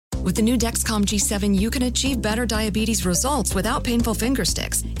With the new Dexcom G7, you can achieve better diabetes results without painful finger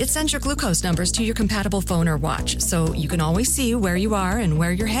sticks. It sends your glucose numbers to your compatible phone or watch, so you can always see where you are and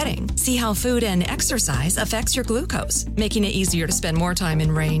where you're heading. See how food and exercise affects your glucose, making it easier to spend more time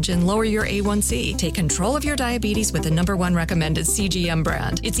in range and lower your A1C. Take control of your diabetes with the #1 recommended CGM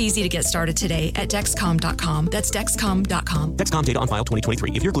brand. It's easy to get started today at Dexcom.com. That's Dexcom.com. Dexcom data on file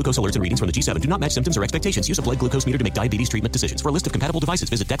 2023. If your glucose alerts and readings from the G7 do not match symptoms or expectations, use a blood glucose meter to make diabetes treatment decisions. For a list of compatible devices,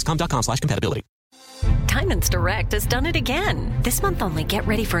 visit Dexcom.com/compatibility. Diamonds Direct has done it again. This month only, get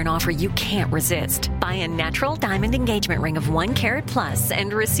ready for an offer you can't resist. Buy a natural diamond engagement ring of 1 carat plus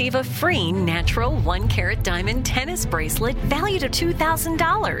and receive a free natural 1 carat diamond tennis bracelet valued at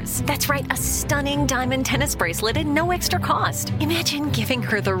 $2,000. That's right, a stunning diamond tennis bracelet at no extra cost. Imagine giving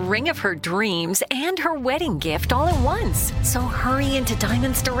her the ring of her dreams and her wedding gift all at once. So hurry into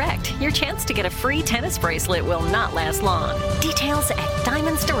Diamonds Direct. Your chance to get a free tennis bracelet will not last long. Details at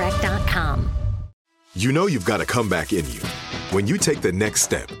diamondsdirect.com. You know you've got a comeback in you. When you take the next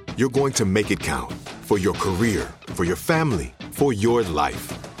step, you're going to make it count. For your career, for your family, for your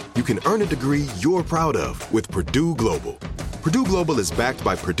life. You can earn a degree you're proud of with Purdue Global. Purdue Global is backed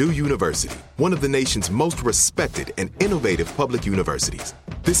by Purdue University, one of the nation's most respected and innovative public universities.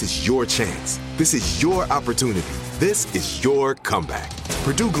 This is your chance. This is your opportunity. This is your comeback.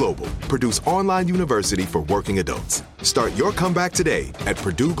 Purdue Global, Purdue's online university for working adults. Start your comeback today at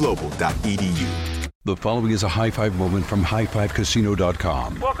purdueglobal.edu. The following is a high-five moment from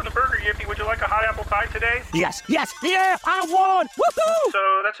highfivecasino.com. Welcome to Burger Yippee. Would you like a hot apple pie today? Yes, yeah, I won! Woohoo!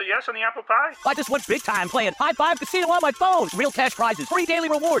 So that's a yes on the apple pie? I just went big time playing High Five Casino on my phone. Real cash prizes, free daily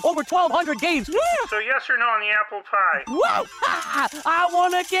rewards, over 1,200 games. Yeah! So yes or no on the apple pie? Whoa! I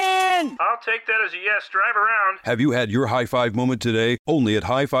won again! I'll take that as a yes. Drive around. Have you had your high-five moment today? Only at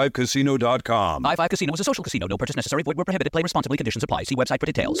highfivecasino.com. High Five Casino is a social casino. No purchase necessary. Void where prohibited. Play responsibly. Conditions apply. See website for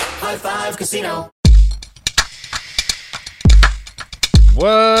details. High Five Casino.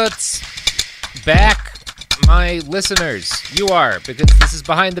 What's back, my listeners? You are, because this is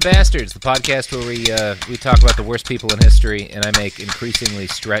Behind the Bastards, the podcast where we talk about the worst people in history, and I make increasingly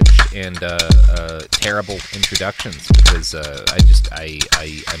stretched and terrible introductions because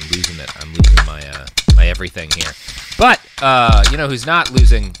I'm losing it. I'm losing my everything here. But you know who's not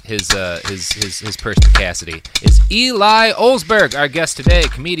losing his perspicacity is Eli Olsberg, our guest today,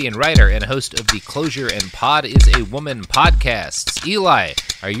 comedian, writer, and host of the Closure and Pod is a Woman podcasts. Eli,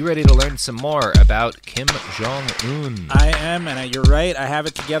 are you ready to learn some more about Kim Jong-un? I am, and you're right. I have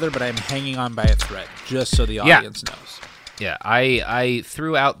it together, but I'm hanging on by a thread, just so the audience knows. Yeah, I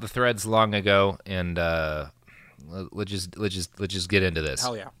threw out the threads long ago, and let's just get into this.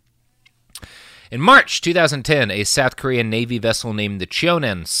 Hell yeah. In March 2010, a South Korean Navy vessel named the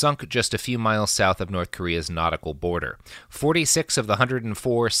Cheonan sunk just a few miles south of North Korea's nautical border. 46 of the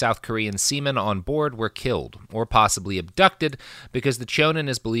 104 South Korean seamen on board were killed, or possibly abducted, because the Cheonan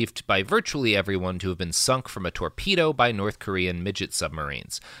is believed by virtually everyone to have been sunk from a torpedo by North Korean midget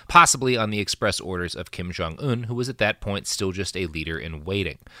submarines, possibly on the express orders of Kim Jong-un, who was at that point still just a leader in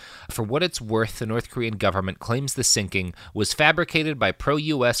waiting. For what it's worth, the North Korean government claims the sinking was fabricated by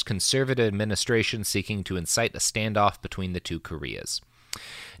pro-U.S. conservative administration seeking to incite a standoff between the two Koreas.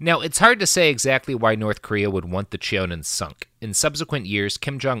 Now, it's hard to say exactly why North Korea would want the Cheonan sunk. In subsequent years,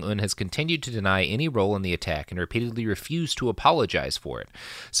 Kim Jong-un has continued to deny any role in the attack and repeatedly refused to apologize for it.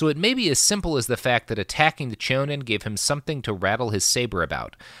 So it may be as simple as the fact that attacking the Cheonan gave him something to rattle his saber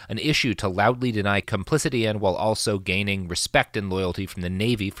about, an issue to loudly deny complicity in while also gaining respect and loyalty from the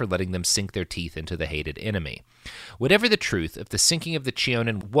Navy for letting them sink their teeth into the hated enemy. Whatever the truth, if the sinking of the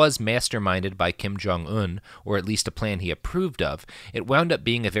Cheonan was masterminded by Kim Jong-un, or at least a plan he approved of, it wound up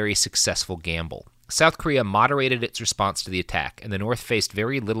being a very successful gamble. South Korea moderated its response to the attack, and the North faced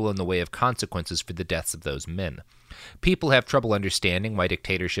very little in the way of consequences for the deaths of those men. People have trouble understanding why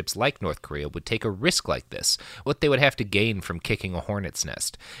dictatorships like North Korea would take a risk like this, what they would have to gain from kicking a hornet's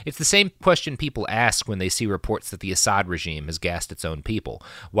nest. It's the same question people ask when they see reports that the Assad regime has gassed its own people.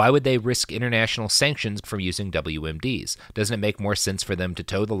 Why would they risk international sanctions from using WMDs? Doesn't it make more sense for them to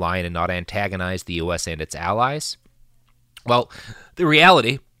toe the line and not antagonize the U.S. and its allies? Well, the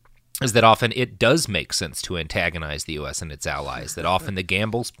reality is that often it does make sense to antagonize the U.S. and its allies, that often the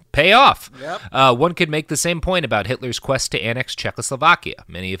gambles pay off. Yep. One could make the same point about Hitler's quest to annex Czechoslovakia.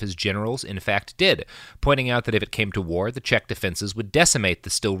 Many of his generals, in fact, did, pointing out that if it came to war, the Czech defenses would decimate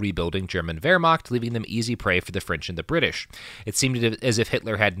the still rebuilding German Wehrmacht, leaving them easy prey for the French and the British. It seemed as if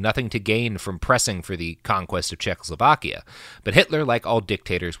Hitler had nothing to gain from pressing for the conquest of Czechoslovakia. But Hitler, like all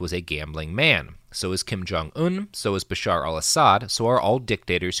dictators, was a gambling man. So is Kim Jong-un, so is Bashar al-Assad, so are all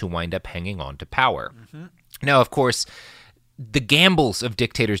dictators who wind up hanging on to power. Mm-hmm. Now, of course, the gambles of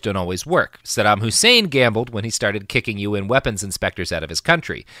dictators don't always work. Saddam Hussein gambled when he started kicking UN weapons inspectors out of his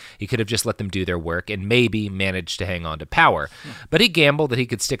country. He could have just let them do their work and maybe managed to hang on to power. But he gambled that he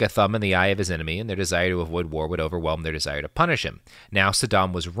could stick a thumb in the eye of his enemy, and their desire to avoid war would overwhelm their desire to punish him. Now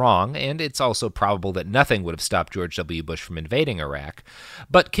Saddam was wrong, and it's also probable that nothing would have stopped George W. Bush from invading Iraq.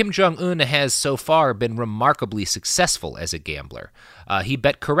 But Kim Jong-un has so far been remarkably successful as a gambler. He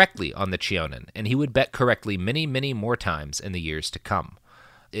bet correctly on the Cheonan, and he would bet correctly many, many more times in the years to come.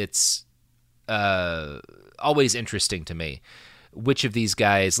 It's always interesting to me which of these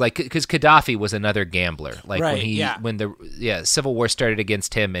guys, like, because Gaddafi was another gambler. Like when the civil war started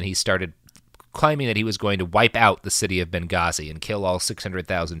against him, and he started claiming that he was going to wipe out the city of Benghazi and kill all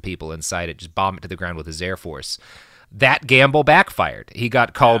 600,000 people inside it, just bomb it to the ground with his air force. That gamble backfired. He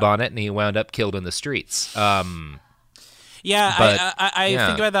got called on it, and he wound up killed in the streets. I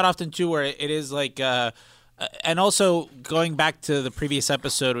think about that often too, where it is like, and also going back to the previous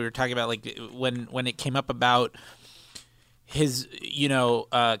episode, we were talking about like when it came up about his,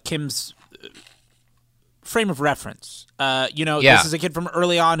 Kim's frame of reference. This is a kid from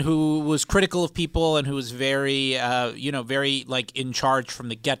early on who was critical of people and who was very, very like in charge from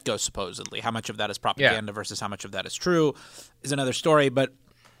the get-go, supposedly. How much of that is propaganda versus how much of that is true is another story. But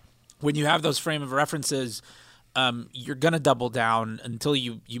when you have those frame of references, you're going to double down until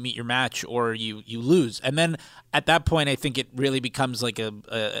you meet your match or you lose. And then at that point, I think it really becomes like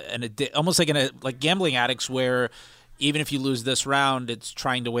almost like gambling addicts, where even if you lose this round, it's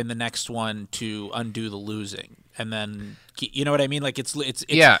trying to win the next one to undo the losing. And then, you know what I mean? Like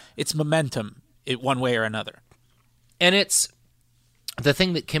it's momentum one way or another. And it's the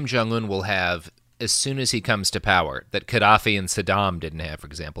thing that Kim Jong-un will have as soon as he comes to power that Gaddafi and Saddam didn't have, for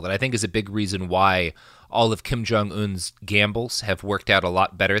example, that I think is a big reason why all of Kim Jong-un's gambles have worked out a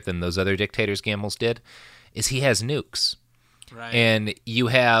lot better than those other dictators' gambles did, is he has nukes. Right. And you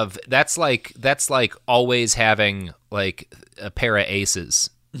have that's like always having like a pair of aces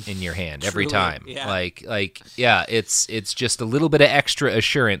in your hand every time. Yeah. It's just a little bit of extra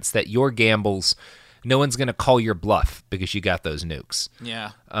assurance that your gambles, no one's going to call your bluff because you got those nukes.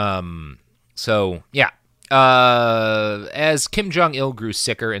 Yeah. As Kim Jong-il grew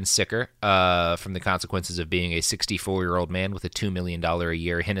sicker and sicker from the consequences of being a 64-year-old man with a $2 million a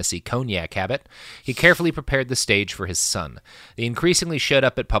year Hennessy cognac habit, he carefully prepared the stage for his son. They increasingly showed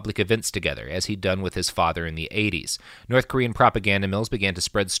up at public events together, as he'd done with his father in the 80s. North Korean propaganda mills began to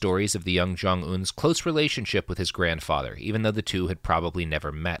spread stories of the young Jong-un's close relationship with his grandfather, even though the two had probably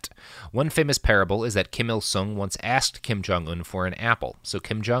never met. One famous parable is that Kim Il-sung once asked Kim Jong-un for an apple, so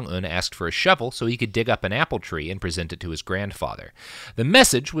Kim Jong-un asked for a shovel so he could dig up an apple tree and present it to his grandfather. The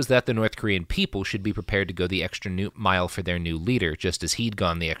message was that the North Korean people should be prepared to go the extra mile for their new leader, just as he'd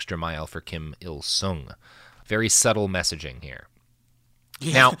gone the extra mile for Kim Il-sung. Very subtle messaging here.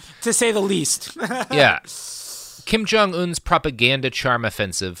 Yeah, now, to say the least. Yeah. Kim Jong-un's propaganda charm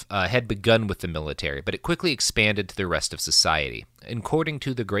offensive had begun with the military, but it quickly expanded to the rest of society. According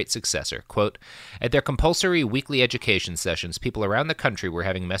to the great successor, quote, at their compulsory weekly education sessions, people around the country were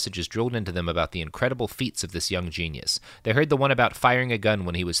having messages drilled into them about the incredible feats of this young genius. They heard the one about firing a gun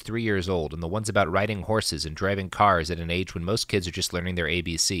when he was 3 years old, and the ones about riding horses and driving cars at an age when most kids are just learning their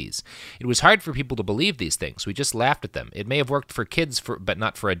ABCs. It was hard for people to believe these things. We just laughed at them. It may have worked for kids, but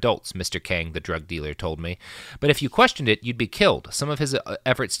not for adults, Mr. Kang, the drug dealer, told me. But if you questioned it, you'd be killed. Some of his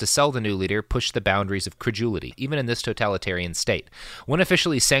efforts to sell the new leader pushed the boundaries of credulity, even in this totalitarian state. One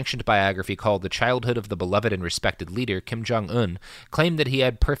officially sanctioned biography called The Childhood of the Beloved and Respected Leader, Kim Jong-un, claimed that he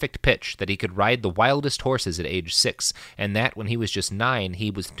had perfect pitch, that he could ride the wildest horses at age 6, and that when he was just 9,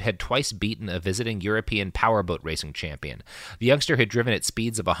 he had twice beaten a visiting European powerboat racing champion. The youngster had driven at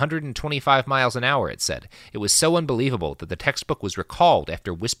speeds of 125 miles an hour, it said. It was so unbelievable that the textbook was recalled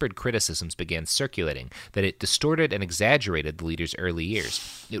after whispered criticisms began circulating, that it distorted and exaggerated the leader's early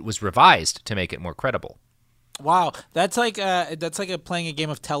years. It was revised to make it more credible. Wow, that's like playing a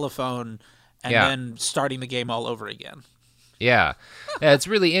game of telephone and then starting the game all over again. Yeah, it's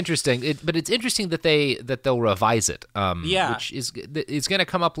really interesting. But it's interesting that they'll revise it. Which is going to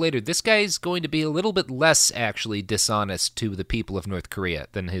come up later. This guy's going to be a little bit less actually dishonest to the people of North Korea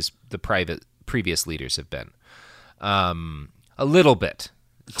than the previous leaders have been. A little bit,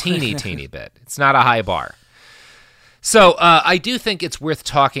 teeny bit. It's not a high bar. So I do think it's worth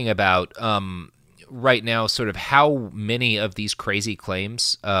talking about. Right now, sort of how many of these crazy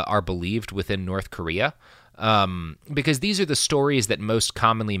claims are believed within North Korea. Because these are the stories that most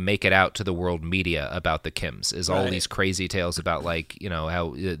commonly make it out to the world media about the Kims, is all these crazy tales about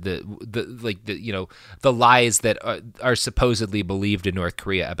how the lies that are supposedly believed in North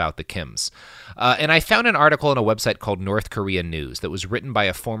Korea about the Kims. And I found an article on a website called North Korea News that was written by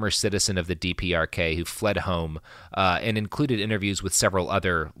a former citizen of the DPRK who fled home, and included interviews with several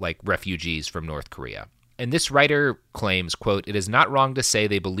other refugees from North Korea. And this writer claims, quote, "It is not wrong to say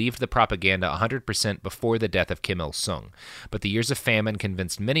they believed the propaganda 100% before the death of Kim Il-sung, but the years of famine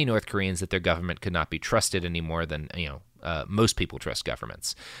convinced many North Koreans that their government could not be trusted any more than, most people trust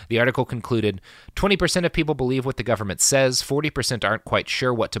governments." The article concluded, 20% of people believe what the government says, 40% aren't quite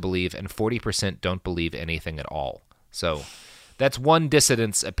sure what to believe, and 40% don't believe anything at all. So that's one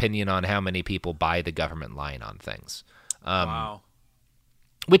dissident's opinion on how many people buy the government line on things. Wow.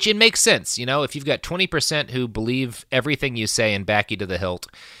 Which it makes sense, if you've got 20% who believe everything you say and back you to the hilt,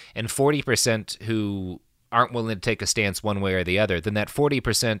 and 40% who aren't willing to take a stance one way or the other, then that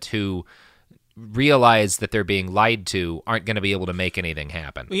 40% who realize that they're being lied to aren't going to be able to make anything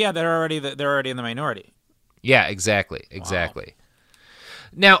happen. Yeah, they're already in the minority. Yeah, exactly. Wow.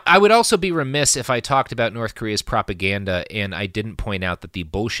 Now, I would also be remiss if I talked about North Korea's propaganda and I didn't point out that the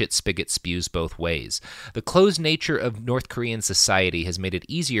bullshit spigot spews both ways. The closed nature of North Korean society has made it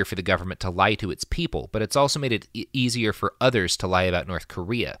easier for the government to lie to its people, but it's also made it easier for others to lie about North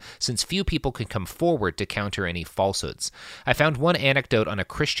Korea, since few people can come forward to counter any falsehoods. I found one anecdote on a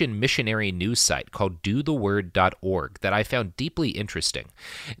Christian missionary news site called dotheword.org that I found deeply interesting.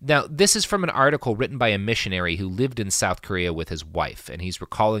 Now, this is from an article written by a missionary who lived in South Korea with his wife, and he's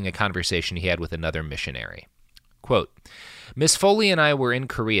recalling a conversation he had with another missionary. Quote, "Miss Foley and I were in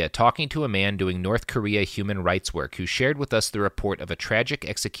Korea talking to a man doing North Korea human rights work who shared with us the report of a tragic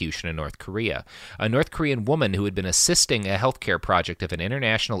execution in North Korea. A North Korean woman who had been assisting a healthcare project of an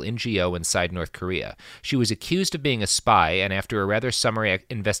international NGO inside North Korea. She was accused of being a spy and after a rather summary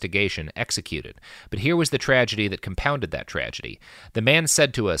investigation, executed. But here was the tragedy that compounded that tragedy. The man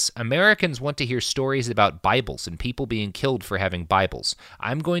said to us, 'Americans want to hear stories about Bibles and people being killed for having Bibles.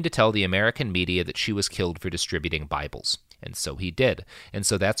 I'm going to tell the American media that she was killed for distributing Bibles.' And so he did. And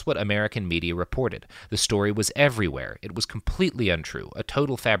so that's what American media reported. The story was everywhere. It was completely untrue, a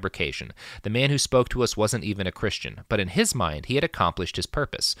total fabrication. The man who spoke to us wasn't even a Christian, but in his mind, he had accomplished his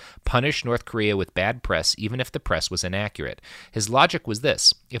purpose: punish North Korea with bad press, even if the press was inaccurate. His logic was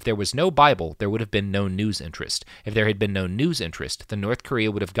this: if there was no Bible, there would have been no news interest. If there had been no news interest, then North Korea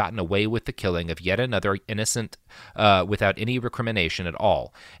would have gotten away with the killing of yet another innocent without any recrimination at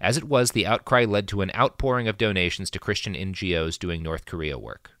all. As it was, the outcry led to an outpouring of donations to Christian NGOs doing North Korea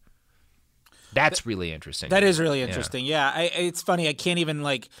work." That's really interesting. That is really interesting. Yeah, it's funny. I can't even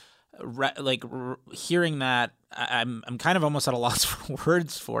hearing that. I'm kind of almost at a loss for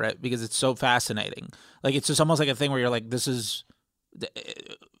words for it because it's so fascinating. It's just almost like a thing where you're like, this is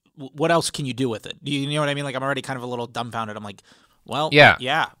what else can you do with it? Do you know what I mean? I'm already kind of a little dumbfounded. I'm like, well,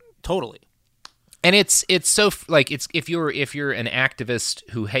 yeah, totally. And it's so it's if you're an activist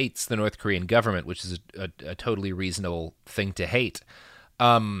who hates the North Korean government, which is a totally reasonable thing to hate,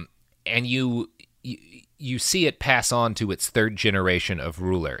 and you see it pass on to its third generation of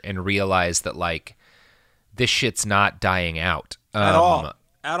ruler and realize that this shit's not dying out at all.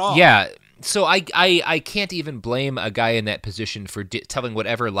 Yeah. So I can't even blame a guy in that position for telling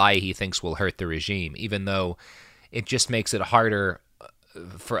whatever lie he thinks will hurt the regime, even though it just makes it harder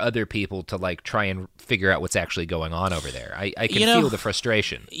for other people to try and figure out what's actually going on over there. I can feel the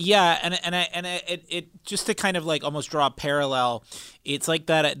frustration. Yeah, and it just to kind of almost draw a parallel, it's like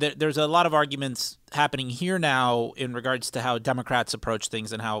that. There's a lot of arguments happening here now in regards to how Democrats approach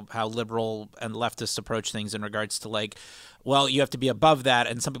things and how liberal and leftists approach things in regards to well, you have to be above that,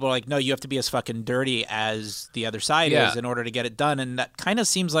 and some people are like, no, you have to be as fucking dirty as the other side is in order to get it done, and that kind of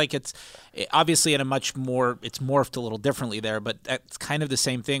seems like it's obviously in a much more, it's morphed a little differently there, but that's kind of the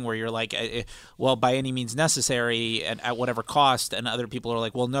same thing where you're like, well, by any means necessary and at whatever cost, and other people are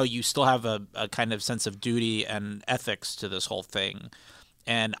like, well, no, you still have a kind of sense of duty and ethics to this whole thing.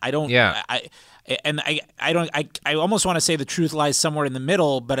 And I don't, I almost want to say the truth lies somewhere in the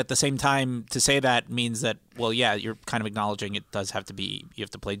middle, but at the same time, to say that means that, well, yeah, you're kind of acknowledging it does have to be, you have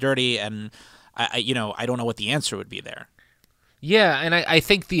to play dirty, and I don't know what the answer would be there. Yeah, and I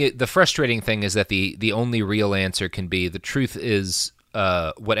think the frustrating thing is that the only real answer can be the truth is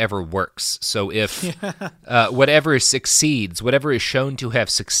whatever works. So if whatever succeeds, whatever is shown to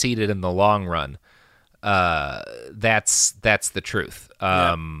have succeeded in the long run, that's the truth.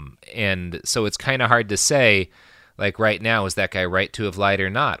 And so it's kind of hard to say, Like right now, is that guy right to have lied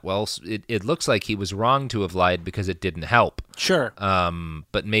or not? Well, it looks like he was wrong to have lied because it didn't help. Sure.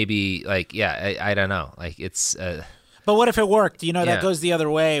 But maybe, like, yeah, I don't know. Like, it's... But what if it worked? You know, that Yeah. goes the other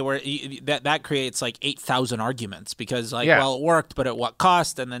way, where that creates like 8,000 arguments because, like, Yeah. well, it worked, but at what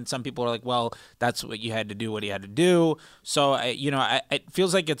cost? And then some people are like, well, that's what you had to do, what you had to do. So, it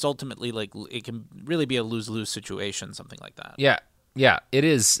feels like it's ultimately like it can really be a lose-lose situation, something like that. Yeah, it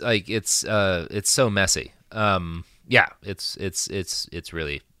is. Like, it's so messy. Yeah, it's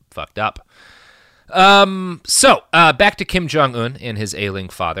really fucked up. So back to Kim Jong-un and his ailing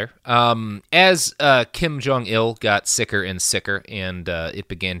father. As Kim Jong-il got sicker and sicker, and it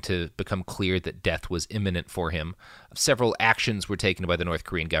began to become clear that death was imminent for him, several actions were taken by the North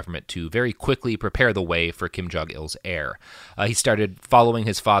Korean government to very quickly prepare the way for Kim Jong-il's heir. He started following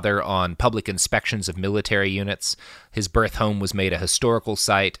his father on public inspections of military units. His birth home was made a historical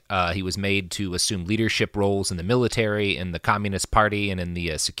site. He was made to assume leadership roles in the military, in the Communist Party, and in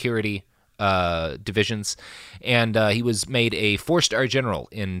the security divisions, and he was made a 4-star general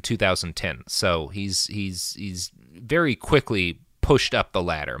in 2010. So he's very quickly pushed up the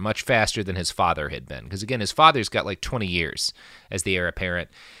ladder, much faster than his father had been. Because again, his father's got like 20 years as the heir apparent,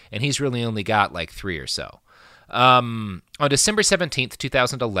 and he's really only got like 3 or so. On December 17th,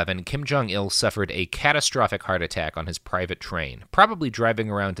 2011, Kim Jong-il suffered a catastrophic heart attack on his private train, probably driving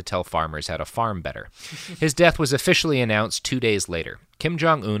around to tell farmers how to farm better. His death was officially announced 2 days later. Kim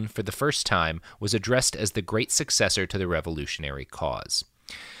Jong-un, for the first time, was addressed as the great successor to the revolutionary cause.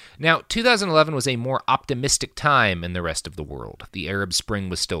 Now, 2011 was a more optimistic time in the rest of the world. The Arab Spring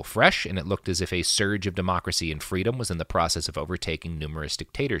was still fresh, and it looked as if a surge of democracy and freedom was in the process of overtaking numerous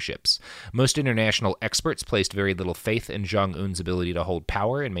dictatorships. Most international experts placed very little faith in Jong-un's ability to hold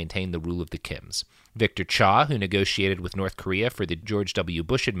power and maintain the rule of the Kims. Victor Cha, who negotiated with North Korea for the George W.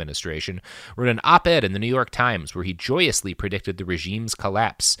 Bush administration, wrote an op-ed in the New York Times where he joyously predicted the regime's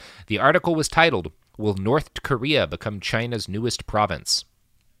collapse. The article was titled, "Will North Korea Become China's Newest Province?"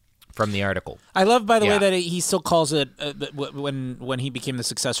 From the article. I love, by the way, that he still calls it when he became the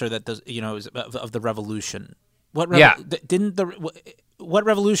successor that does, of the revolution. What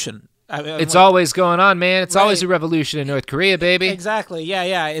revolution? It's always going on, man. It's always a revolution in North Korea, baby. Exactly.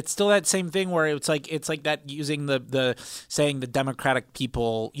 Yeah. It's still that same thing where it's like that using the saying the democratic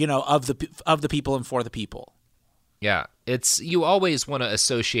people, of the people and for the people. Yeah, it's you always want to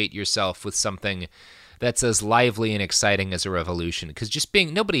associate yourself with something that's as lively and exciting as a revolution, because just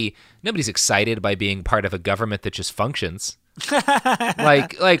being nobody's excited by being part of a government that just functions.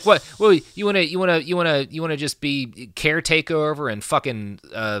 like what? Well, you want to just be caretaker over in fucking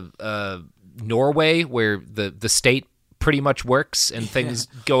Norway, where the state pretty much works and things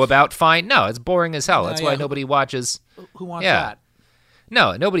go about fine? No, it's boring as hell. That's why nobody watches. Who wants that?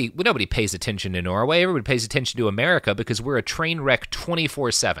 No, nobody pays attention to Norway. Everybody pays attention to America because we're a train wreck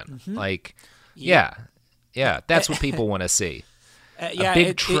 24/7. Like, yeah, that's what people want to see.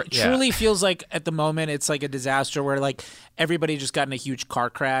 It truly feels like at the moment it's like a disaster where like everybody just got in a huge car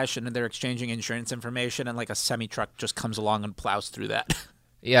crash and they're exchanging insurance information and like a semi-truck just comes along and plows through that.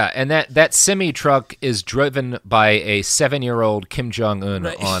 Yeah, and that semi-truck is driven by a 7-year-old Kim Jong-un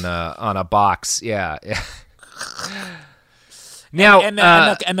on a box. Yeah. Now and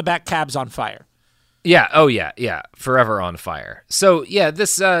the back cab's on fire. Yeah. Oh, yeah. Forever on fire. So yeah,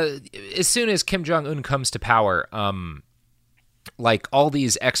 this as soon as Kim Jong-un comes to power, like all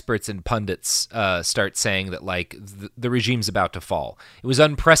these experts and pundits start saying that like the regime's about to fall. It was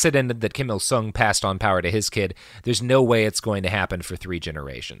unprecedented that Kim Il-sung passed on power to his kid. There's no way it's going to happen for 3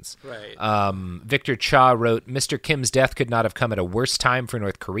 generations. Right. Victor Cha wrote, Mr. Kim's death could not have come at a worse time for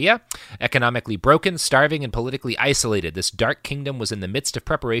North Korea. Economically broken, starving, and politically isolated, this dark kingdom was in the midst of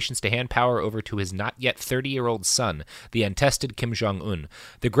preparations to hand power over to his not yet 30-year-old son, the untested Kim Jong-un.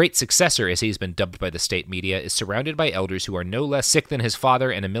 The great successor, as he's been dubbed by the state media, is surrounded by elders who are no less sick than his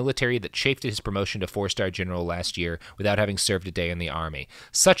father and a military that chafed at his promotion to 4-star general last year without having served a day in the army.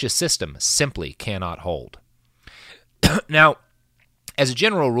 Such a system simply cannot hold. Now, as a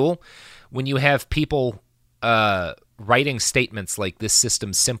general rule, when you have people writing statements like this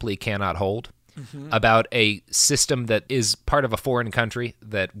system simply cannot hold about a system that is part of a foreign country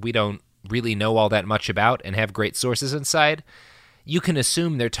that we don't really know all that much about and have great sources inside, you can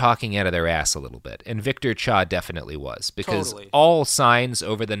assume they're talking out of their ass a little bit. And Victor Cha definitely was, because all signs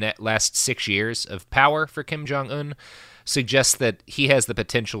over the last 6 years of power for Kim Jong-un suggest that he has the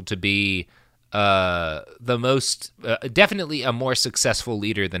potential to be the most, definitely a more successful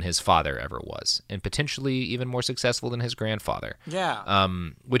leader than his father ever was, and potentially even more successful than his grandfather. Yeah.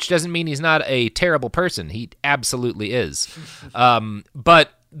 Which doesn't mean he's not a terrible person. He absolutely is.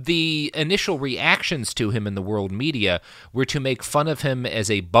 But the initial reactions to him in the world media were to make fun of him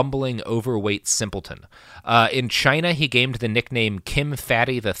as a bumbling, overweight simpleton. In China, he gained the nickname Kim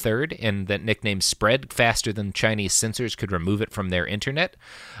Fatty III, and that nickname spread faster than Chinese censors could remove it from their internet.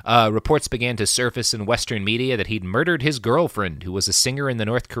 Reports began to surface in Western media that he'd murdered his girlfriend, who was a singer in a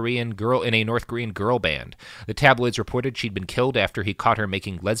North Korean girl band. The tabloids reported she'd been killed after he caught her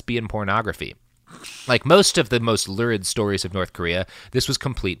making lesbian pornography. Like most of the most lurid stories of North Korea, this was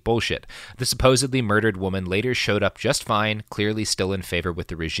complete bullshit. The supposedly murdered woman later showed up just fine, clearly still in favor with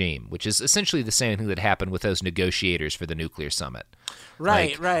the regime, which is essentially the same thing that happened with those negotiators for the nuclear summit.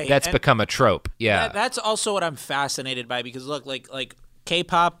 Right. That's become a trope. Yeah. That's also what I'm fascinated by, because look, like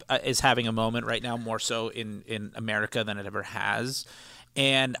K-pop is having a moment right now, more so in America than it ever has.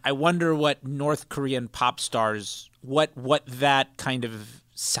 And I wonder what North Korean pop stars, what that kind of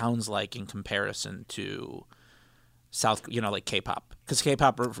sounds like in comparison to South, like K-pop, because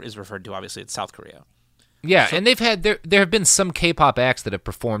K-pop is referred to, obviously, it's South Korea. Yeah, and they've had there have been some K-pop acts that have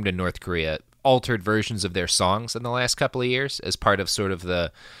performed in North Korea, altered versions of their songs in the last couple of years as part of sort of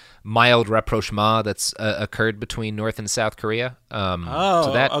the mild rapprochement that's occurred between North and South Korea.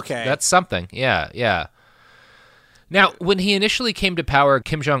 Okay. That's something. Yeah. Now, when he initially came to power,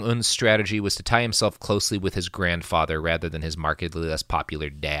 Kim Jong-un's strategy was to tie himself closely with his grandfather rather than his markedly less popular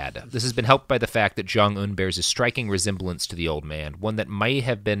dad. This has been helped by the fact that Jong-un bears a striking resemblance to the old man, one that may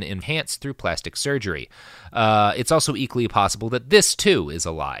have been enhanced through plastic surgery. It's also equally possible that this, too, is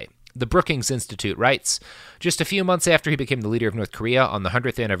a lie. The Brookings Institute writes, just a few months after he became the leader of North Korea, on the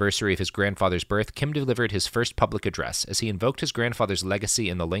 100th anniversary of his grandfather's birth, Kim delivered his first public address. As he invoked his grandfather's legacy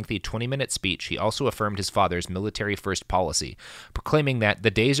in the lengthy 20-minute speech, he also affirmed his father's military-first policy, proclaiming that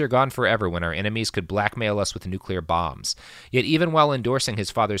the days are gone forever when our enemies could blackmail us with nuclear bombs. Yet even while endorsing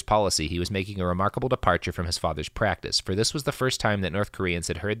his father's policy, he was making a remarkable departure from his father's practice, for this was the first time that North Koreans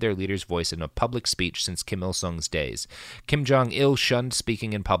had heard their leader's voice in a public speech since Kim Il-sung's days. Kim Jong-il shunned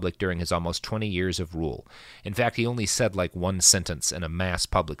speaking in public during his almost 20 years of rule. In fact, he only said like one sentence in a mass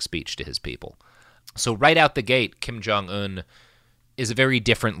public speech to his people. So right out the gate, Kim Jong-un is a very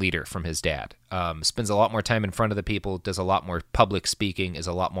different leader from his dad. Spends a lot more time in front of the people, does a lot more public speaking, is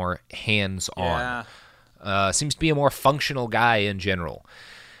a lot more hands-on. Seems to be a more functional guy in general.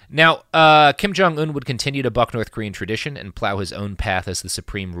 Now, Kim Jong-un would continue to buck North Korean tradition and plow his own path as the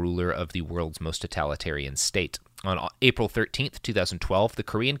supreme ruler of the world's most totalitarian state. On April 13th, 2012, the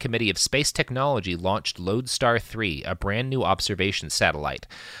Korean Committee of Space Technology launched Lodestar 3, a brand new observation satellite.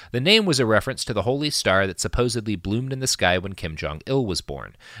 The name was a reference to the holy star that supposedly bloomed in the sky when Kim Jong-il was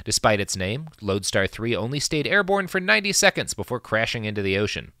born. Despite its name, Lodestar 3 only stayed airborne for 90 seconds before crashing into the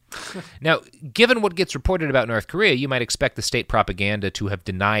ocean. Now, given what gets reported about North Korea, you might expect the state propaganda to have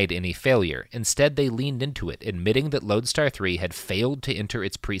denied any failure. Instead, they leaned into it, admitting that Lodestar 3 had failed to enter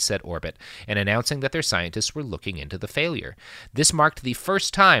its preset orbit and announcing that their scientists were looking into the failure. This marked the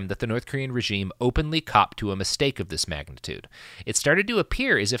first time that the North Korean regime openly copped to a mistake of this magnitude. It started to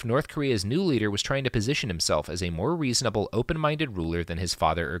appear as if North Korea's new leader was trying to position himself as a more reasonable, open-minded ruler than his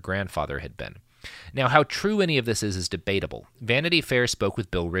father or grandfather had been. Now, how true any of this is debatable. Vanity Fair spoke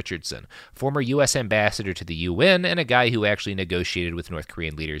with Bill Richardson, former U.S. ambassador to the UN and a guy who actually negotiated with North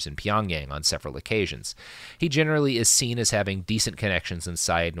Korean leaders in Pyongyang on several occasions. He generally is seen as having decent connections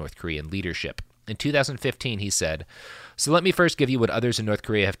inside North Korean leadership. In 2015, he said, "So let me first give you what others in North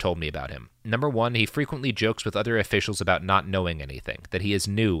Korea have told me about him. Number one, he frequently jokes with other officials about not knowing anything, that he is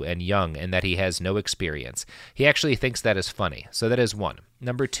new and young, and that he has no experience. He actually thinks that is funny, so that is one.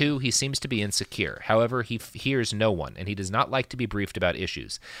 Number two, he seems to be insecure. However, he hears no one, and he does not like to be briefed about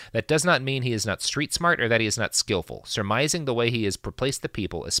issues. That does not mean he is not street smart or that he is not skillful. Surmising the way he has replaced the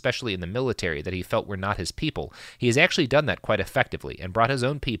people, especially in the military, that he felt were not his people, he has actually done that quite effectively, and brought his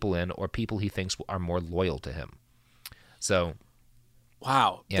own people in, or people he thinks are more loyal to him." So,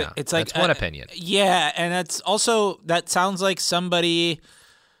 wow. Yeah, it's like that's one opinion. Yeah, and that sounds like somebody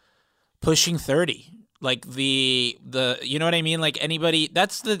pushing 30. Like the you know what I mean? Like anybody,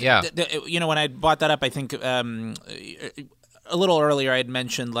 that's the when I brought that up, I think a little earlier I had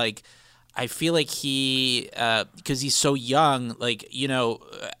mentioned, like, I feel like he, because he's so young, like,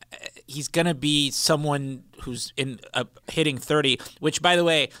 he's going to be someone who's in hitting 30, which, by the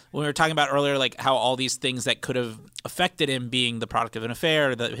way, when we were talking about earlier, like how all these things that could have affected him being the product of an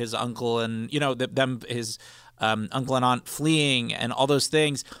affair, his uncle and, his uncle and aunt fleeing and all those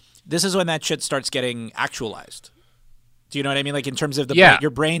things, this is when that shit starts getting actualized. Do you know what I mean? Like in terms of your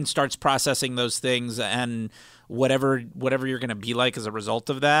brain starts processing those things, and whatever you're going to be like as a result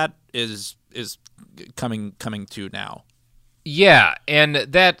of that is coming to now. Yeah, and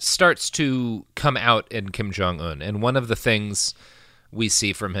that starts to come out in Kim Jong-un. And one of the things we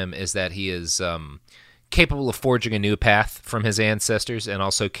see from him is that he is capable of forging a new path from his ancestors and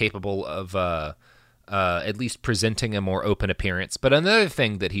also capable of at least presenting a more open appearance. But another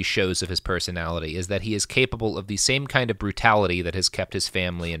thing that he shows of his personality is that he is capable of the same kind of brutality that has kept his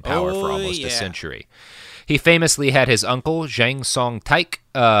family in power for almost a century. He famously had his uncle, Zhang Song-taik,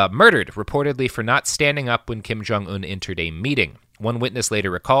 murdered, reportedly for not standing up when Kim Jong-un entered a meeting. One witness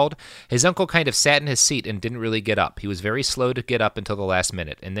later recalled, his uncle kind of sat in his seat and didn't really get up. He was very slow to get up until the last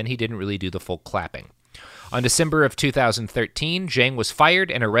minute, and then he didn't really do the full clapping. On December of 2013, Zhang was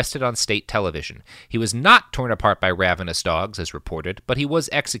fired and arrested on state television. He was not torn apart by ravenous dogs, as reported, but he was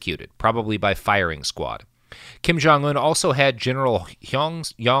executed, probably by firing squad. Kim Jong-un also had General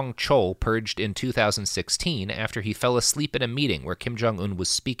Hyang Yong-chol purged in 2016 after he fell asleep at a meeting where Kim Jong-un was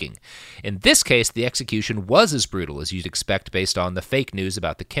speaking. In this case, the execution was as brutal as you'd expect based on the fake news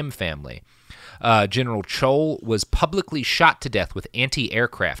about the Kim family. General Chol was publicly shot to death with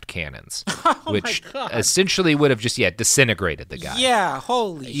anti-aircraft cannons, which essentially would have just, disintegrated the guy. Yeah,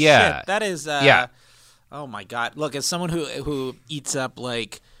 holy shit. That is, oh my God. Look, as someone who eats up,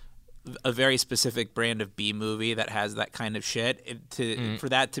 like, a very specific brand of B movie that has that kind of shit, for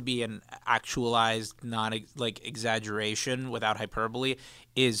that to be an actualized, exaggeration without hyperbole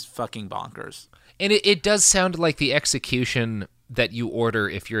is fucking bonkers. And it does sound like the execution that you order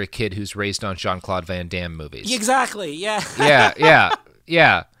if you're a kid who's raised on Jean-Claude Van Damme movies. Exactly, yeah.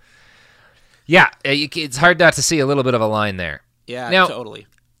 Yeah. It's hard not to see a little bit of a line there. Yeah, now, totally.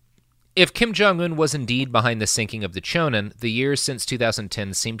 If Kim Jong-un was indeed behind the sinking of the Chonan, the years since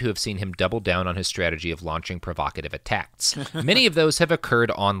 2010 seem to have seen him double down on his strategy of launching provocative attacks. Many of those have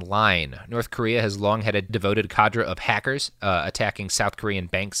occurred online. North Korea has long had a devoted cadre of hackers attacking South Korean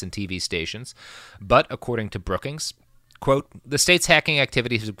banks and TV stations. But, according to Brookings, quote, the state's hacking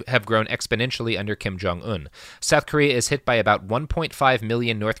activities have grown exponentially under Kim Jong-un. South Korea is hit by about 1.5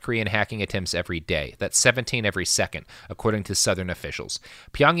 million North Korean hacking attempts every day. That's 17 every second, according to Southern officials.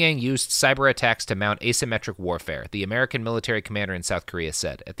 Pyongyang used cyber attacks to mount asymmetric warfare, the American military commander in South Korea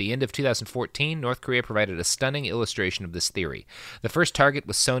said. At the end of 2014, North Korea provided a stunning illustration of this theory. The first target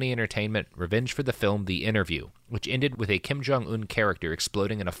was Sony Entertainment, revenge for the film The Interview, which ended with a Kim Jong-un character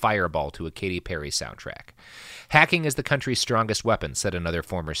exploding in a fireball to a Katy Perry soundtrack. Hacking is the country's strongest weapon, said another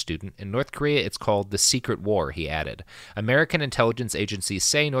former student. In North Korea, it's called the secret war, he added. American intelligence agencies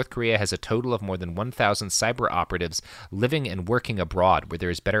say North Korea has a total of more than 1,000 cyber operatives living and working abroad where there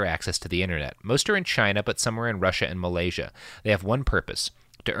is better access to the internet. Most are in China, but some are in Russia and Malaysia. They have one purpose: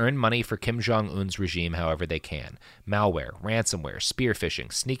 to earn money for Kim Jong-un's regime however they can. Malware, ransomware, spear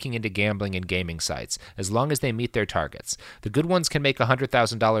phishing, sneaking into gambling and gaming sites, as long as they meet their targets. The good ones can make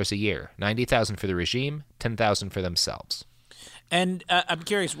 $100,000 a year, $90,000 for the regime, $10,000 for themselves. And I'm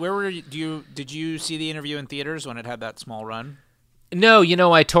curious, did you see The Interview in theaters when it had that small run? No,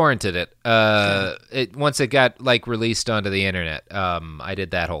 I torrented it. Once it got released onto the internet, I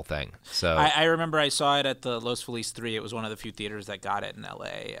did that whole thing. So I remember I saw it at the Los Feliz 3. It was one of the few theaters that got it in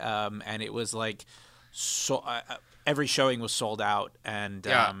LA, and it was every showing was sold out, and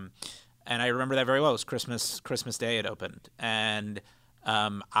I remember that very well. It was Christmas Day it opened, and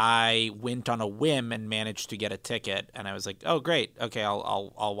I went on a whim and managed to get a ticket, and I was like, oh great, okay,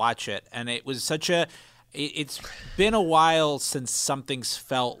 I'll watch it, and it was such a. It's been a while since something's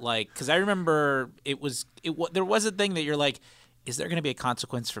felt like, because I remember there was a thing that you're like, is there going to be a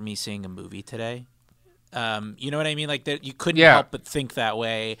consequence for me seeing a movie today? You know what I mean? Like that you couldn't help but think that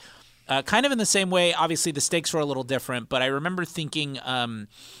way. Kind of in the same way, obviously the stakes were a little different, but I remember thinking, I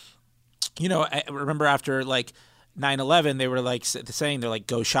remember after 9/11, they were saying they're like,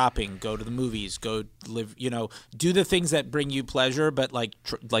 go shopping, go to the movies, go live, do the things that bring you pleasure, but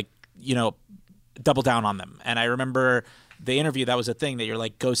double down on them. And I remember The Interview, that was a thing that you're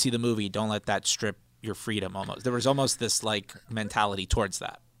like, go see the movie, don't let that strip your freedom almost. There was almost this mentality towards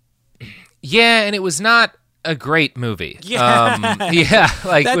that. Yeah, and it was not a great movie. That's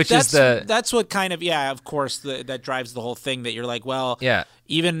what kind of, of course, that drives the whole thing that you're like, well,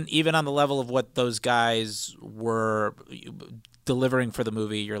 even on the level of what those guys were delivering for the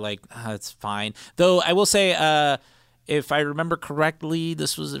movie, you're like, it's fine. Though I will say, if I remember correctly,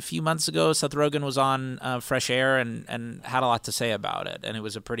 this was a few months ago, Seth Rogen was on Fresh Air and had a lot to say about it. And it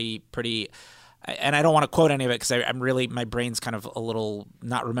was a pretty, and I don't want to quote any of it because I'm really, my brain's kind of a little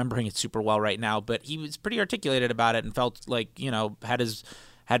not remembering it super well right now, but he was pretty articulated about it and felt like,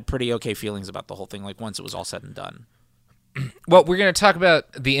 had pretty okay feelings about the whole thing, once it was all said and done. Well, we're going to talk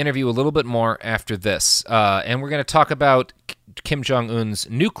about The Interview a little bit more after this. And we're going to talk about Kim Jong-un's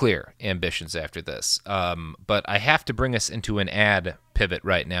nuclear ambitions after this. But I have to bring us into an ad pivot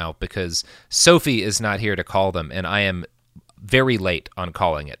right now because Sophie is not here to call them, and I am very late on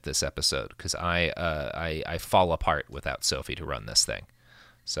calling it this episode because I fall apart without Sophie to run this thing.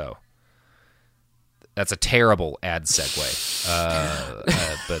 So that's a terrible ad segue.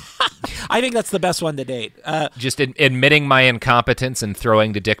 But I think that's the best one to date. Just admitting my incompetence and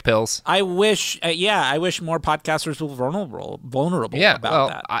throwing to dick pills. I wish more podcasters were vulnerable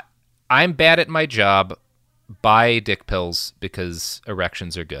about that. I'm bad at my job. Buy dick pills because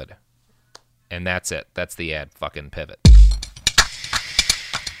erections are good. And that's it. That's the ad fucking pivot.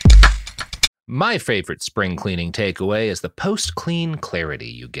 My favorite spring cleaning takeaway is the post-clean clarity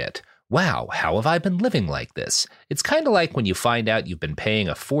you get. Wow, how have I been living like this? It's kind of like when you find out you've been paying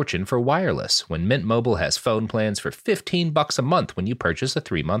a fortune for wireless, when Mint Mobile has phone plans for $15 a month when you purchase a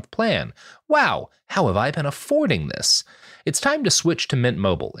 3-month plan. Wow, how have I been affording this? It's time to switch to Mint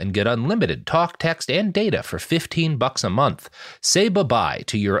Mobile and get unlimited talk, text, and data for $15 a month. Say bye-bye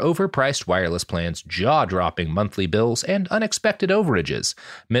to your overpriced wireless plans, jaw-dropping monthly bills, and unexpected overages.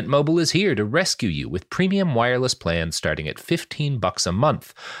 Mint Mobile is here to rescue you with premium wireless plans starting at $15 a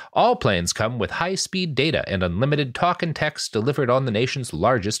month. All plans come with high-speed data and unlimited talk and text delivered on the nation's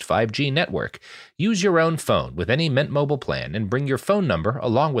largest 5G network. Use your own phone with any Mint Mobile plan and bring your phone number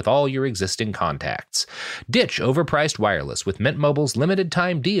along with all your existing contacts. Ditch overpriced wireless with Mint Mobile's limited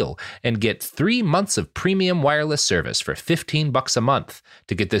time deal and get 3 months of premium wireless service for $15 a month.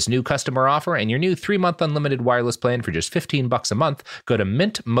 To get this new customer offer and your new 3-month unlimited wireless plan for just $15 a month, go to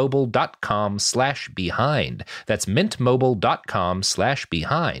mintmobile.com/behind. That's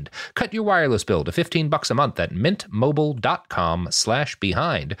mintmobile.com/behind. Cut your wireless bill to $15 a month at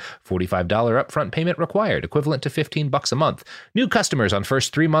mintmobile.com/behind. $45 upfront payment required, equivalent to $15 a month. New customers on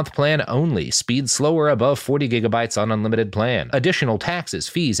first 3-month plan only. Speed slower above 40 gigabytes on unlimited plan. Additional taxes,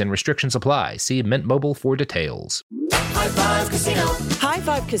 fees, and restrictions apply. See Mint Mobile for details. High Five Casino. High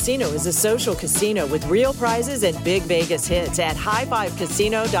Five Casino is a social casino with real prizes and big Vegas hits at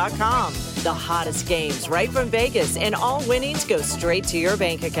highfivecasino.com. The hottest games right from Vegas, and all winnings go straight to your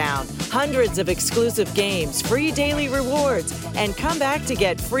bank account. Hundreds of exclusive games, free daily rewards, and come back to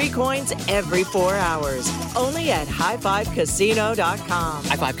get free coins every 4 hours. Only at highfivecasino.com.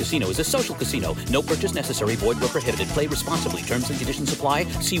 High Five Casino is a social casino. No purchase necessary. Void where prohibited. Play responsibly. Terms and conditions apply.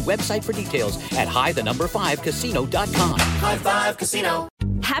 See website for details at high5casino.com. High Five Casino.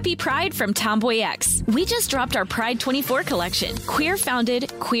 Happy Pride from Tomboy X. We just dropped our Pride 24 collection. Queer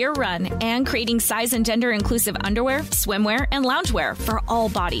founded, queer run, and creating size and gender inclusive underwear, swimwear, and loungewear for all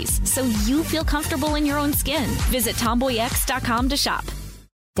bodies, so you feel comfortable in your own skin. Visit tomboyx.com to shop.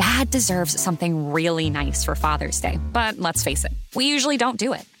 Dad deserves something really nice for Father's Day, but let's face it, we usually don't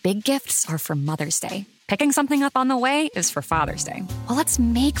do it. Big gifts are for Mother's Day. Picking something up on the way is for Father's Day. Well, let's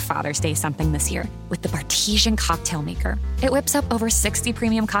make Father's Day something this year with the Bartesian Cocktail Maker. It whips up over 60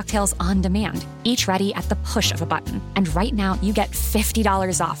 premium cocktails on demand, each ready at the push of a button. And right now, you get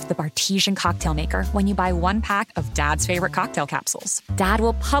 $50 off the Bartesian Cocktail Maker when you buy 1 pack of Dad's favorite cocktail capsules. Dad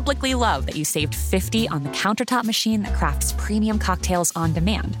will publicly love that you saved $50 on the countertop machine that crafts premium cocktails on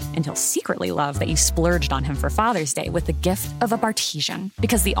demand. And he'll secretly love that you splurged on him for Father's Day with the gift of a Bartesian.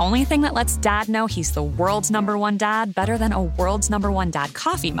 Because the only thing that lets Dad know he's the world's #1 dad better than a world's #1 dad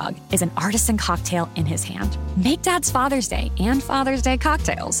coffee mug is an artisan cocktail in his hand. Make Dad's Father's Day and Father's Day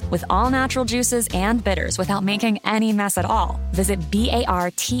cocktails with all natural juices and bitters without making any mess at all. Visit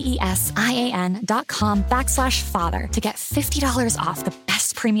BARTESIAN.com/father to get $50 off the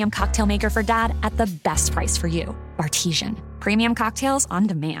best premium cocktail maker for Dad at the best price for you. Bartesian. Premium cocktails on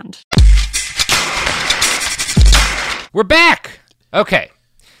demand. We're back! Okay.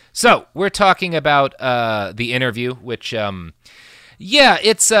 So we're talking about the interview, which, it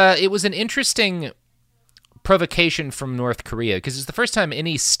was an interesting provocation from North Korea because it's the first time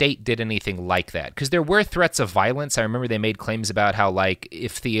any state did anything like that. Because there were threats of violence. I remember they made claims about how, like,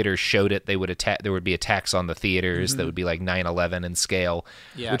 if theaters showed it, they would there would be attacks on the theaters that would be like 9/11 in scale,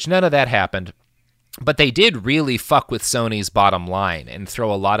 which none of that happened. But they did really fuck with Sony's bottom line and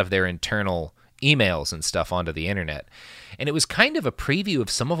throw a lot of their internal emails and stuff onto the internet. And it was kind of a preview of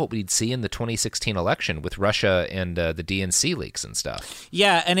some of what we'd see in the 2016 election with Russia and the DNC leaks and stuff.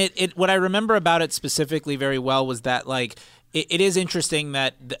 Yeah, and it what I remember about it specifically very well was that, like, it is interesting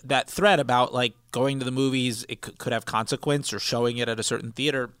that that threat about, like, going to the movies, it could have consequence, or showing it at a certain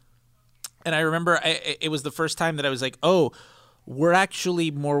theater. And I remember it was the first time that I was like, oh, we're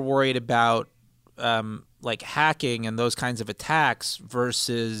actually more worried about like hacking and those kinds of attacks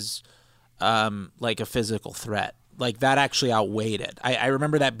versus like a physical threat. Like, that actually outweighed it. I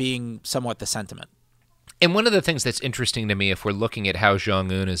remember that being somewhat the sentiment. And one of the things that's interesting to me, if we're looking at how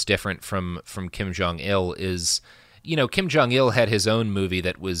Jong-un is different from Kim Jong-il, is Kim Jong-il had his own movie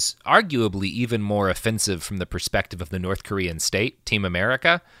that was arguably even more offensive from the perspective of the North Korean state, Team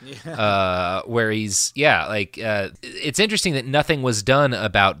America, where he's, it's interesting that nothing was done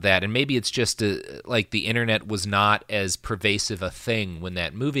about that, and maybe it's just the internet was not as pervasive a thing when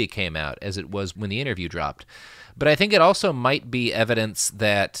that movie came out as it was when the interview dropped. But I think it also might be evidence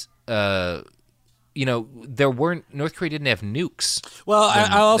that North Korea didn't have nukes. Well,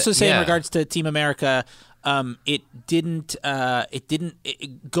 I'll also say in regards to Team America, going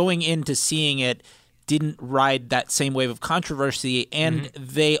into seeing it didn't ride that same wave of controversy, and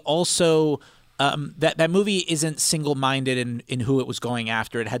they also that movie isn't single-minded in who it was going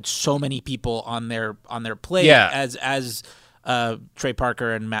after. It had so many people on their plate, as Trey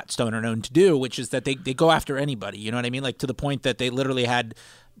Parker and Matt Stone are known to do, which is that they go after anybody. You know what I mean? Like, to the point that they literally had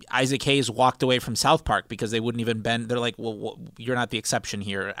Isaac Hayes walked away from South Park because they wouldn't even bend. They're like, well, you're not the exception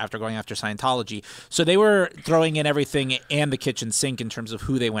here after going after Scientology. So they were throwing in everything and the kitchen sink in terms of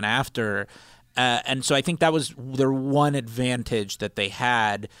who they went after. And so I think that was their one advantage that they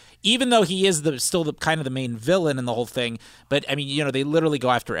had, even though he is still the kind of the main villain in the whole thing. But I mean, they literally go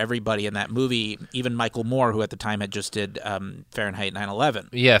after everybody in that movie, even Michael Moore, who at the time had just did Fahrenheit 9/11.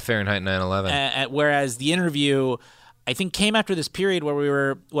 Yeah, Fahrenheit 9/11. Whereas The Interview, I think, came after this period where we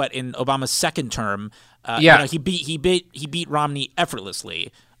were in Obama's second term. He beat Romney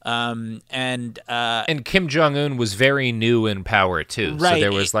effortlessly. And Kim Jong-un was very new in power too, right. So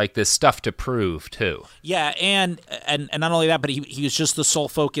there was this stuff to prove too. Yeah, and not only that, but he was just the sole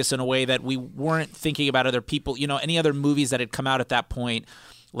focus in a way that we weren't thinking about other people. Any other movies that had come out at that point,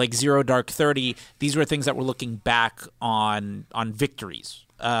 like Zero Dark 30, these were things that were looking back on victories.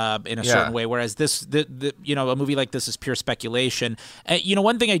 In a certain way, whereas this, a movie like this is pure speculation.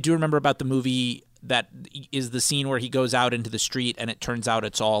 One thing I do remember about the movie that is the scene where he goes out into the street and it turns out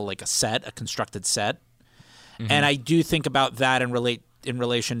it's all like a constructed set. And I do think about that and relate in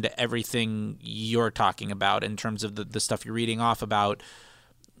relation to everything you're talking about in terms of the stuff you're reading off about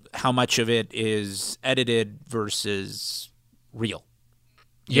how much of it is edited versus real.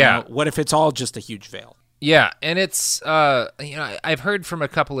 What if it's all just a huge veil? Yeah, and it's, I've heard from a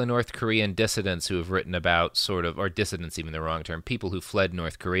couple of North Korean dissidents who have written about or dissidents, even the wrong term, people who fled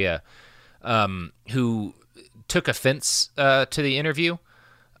North Korea, who took offense to the interview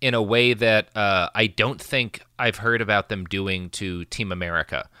in a way that I don't think I've heard about them doing to Team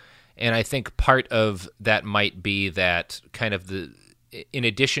America. And I think part of that might be that kind of in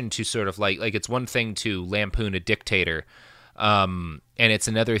addition to sort of like it's one thing to lampoon a dictator, and it's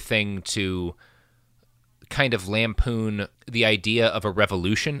another thing to kind of lampoon the idea of a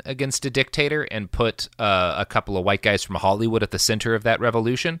revolution against a dictator and put a couple of white guys from Hollywood at the center of that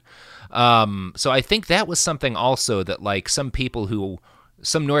revolution. So I think that was something also that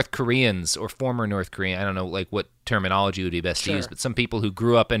some North Koreans or former North Korean, I don't know what terminology would be best to use, but some people who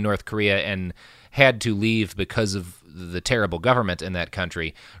grew up in North Korea and had to leave because of the terrible government in that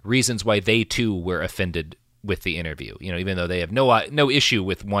country, reasons why they too were offended with the interview, even though they have no issue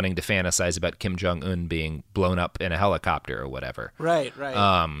with wanting to fantasize about Kim Jong-un being blown up in a helicopter or whatever. Right.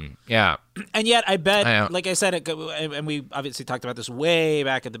 Yeah. And yet I bet, like I said, and we obviously talked about this way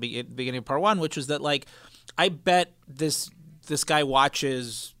back at the beginning of part one, which was that, I bet this guy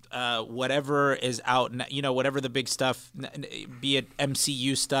watches whatever is out, whatever the big stuff, be it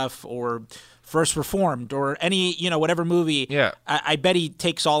MCU stuff or First Reformed or any, whatever movie. Yeah. I bet he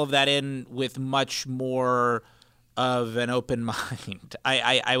takes all of that in with much more of an open mind.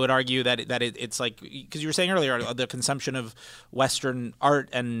 I would argue that it's because you were saying earlier, the consumption of Western art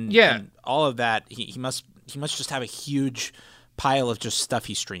and all of that, he must just have a huge pile of just stuff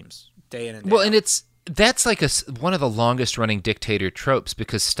he streams day in and day out. And that's one of the longest running dictator tropes,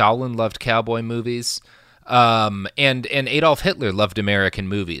 because Stalin loved cowboy movies. And Adolf Hitler loved American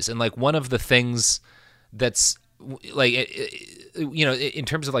movies. And one of the things that's in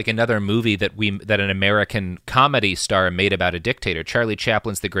terms of another movie that an American comedy star made about a dictator, Charlie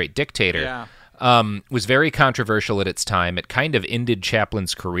Chaplin's The Great Dictator, was very controversial at its time. It kind of ended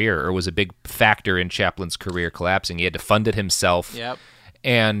Chaplin's career, or was a big factor in Chaplin's career collapsing. He had to fund it himself. Yep.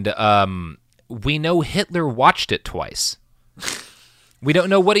 And we know Hitler watched it twice. We don't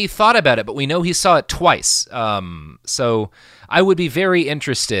know what he thought about it, but we know he saw it twice. So I would be very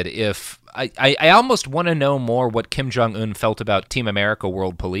interested if I almost want to know more what Kim Jong-un felt about Team America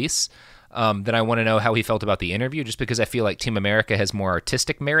World Police. then I want to know how he felt about the interview, just because I feel like Team America has more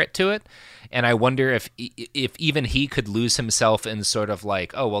artistic merit to it. And I wonder if even he could lose himself in sort of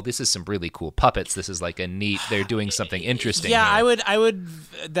like, oh, well, this is some really cool puppets. This is like a neat, they're doing something interesting. Yeah, here. I would.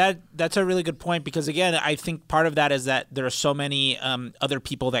 That's a really good point, because again, I think part of that is that there are so many other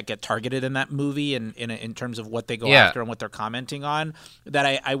people that get targeted in that movie, and in terms of what they go after and what they're commenting on,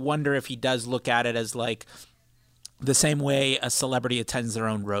 that I wonder if he does look at it as like the same way a celebrity attends their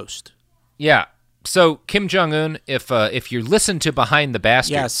own roast. Yeah. So Kim Jong-un, if you listen to Behind the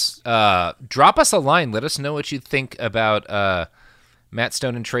Bastards, drop us a line. Let us know what you think about Matt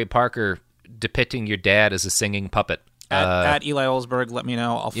Stone and Trey Parker depicting your dad as a singing puppet. At Eli Olsberg, let me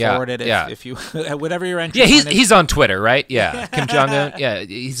know. I'll forward it if you whatever you're interested. Yeah, he's on Twitter, right? Yeah, Kim Jong-un. Yeah,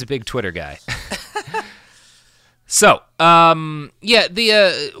 he's a big Twitter guy. So, what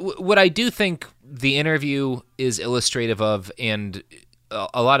I do think the interview is illustrative of, and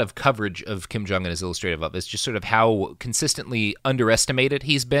a lot of coverage of Kim Jong-un is illustrative of, is just sort of how consistently underestimated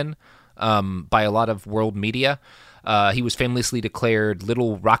he's been by a lot of world media. He was famously declared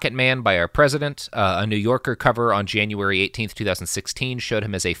Little Rocket Man by our president. A New Yorker cover on January 18th, 2016 showed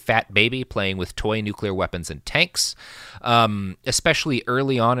him as a fat baby playing with toy nuclear weapons and tanks. Especially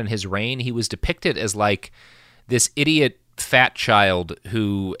early on in his reign, he was depicted as like this idiot fat child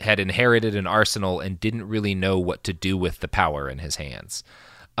who had inherited an arsenal and didn't really know what to do with the power in his hands.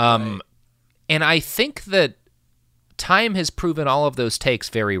 Right. And I think that time has proven all of those takes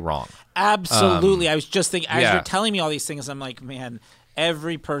very wrong. Absolutely. I was just thinking, as you're telling me all these things, I'm like, man,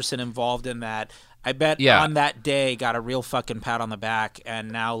 every person involved in that, I bet on that day got a real fucking pat on the back,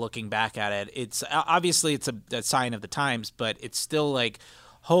 and now looking back at it, it's obviously it's a sign of the times, but it's still like,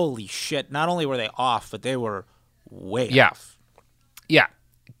 holy shit, not only were they off, but they were way off. Yeah.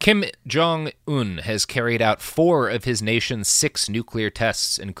 Kim Jong-un has carried out 4 of his nation's 6 nuclear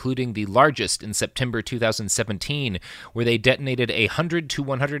tests, including the largest in September 2017, where they detonated a 100 to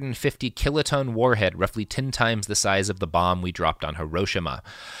 150 kiloton warhead, roughly 10 times the size of the bomb we dropped on Hiroshima.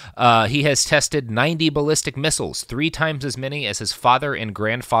 He has tested 90 ballistic missiles, 3 times as many as his father and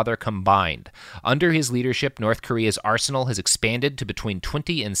grandfather combined. Under his leadership, North Korea's arsenal has expanded to between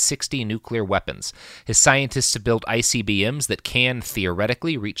 20 and 60 nuclear weapons. His scientists have built ICBMs that can,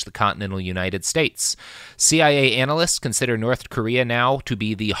 theoretically, reach the continental United States. CIA analysts consider North Korea now to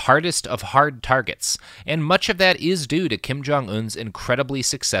be the hardest of hard targets, and much of that is due to Kim Jong-un's incredibly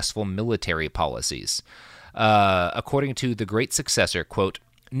successful military policies. According to the great successor, quote,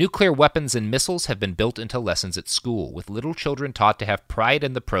 "Nuclear weapons and missiles have been built into lessons at school, with little children taught to have pride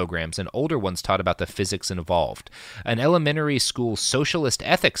in the programs and older ones taught about the physics involved. An elementary school socialist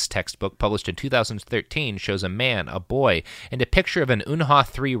ethics textbook published in 2013 shows a man, a boy, and a picture of an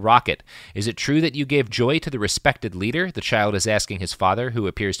Unha-3 rocket. Is it true that you gave joy to the respected leader?" the child is asking his father, who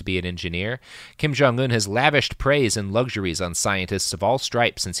appears to be an engineer. Kim Jong-un has lavished praise and luxuries on scientists of all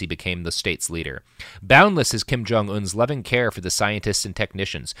stripes since he became the state's leader. Boundless is Kim Jong-un's loving care for the scientists and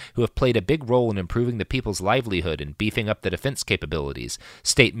technicians who have played a big role in improving the people's livelihood and beefing up the defense capabilities,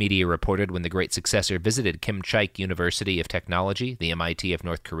 state media reported when the great successor visited Kim Chaik University of Technology, the MIT of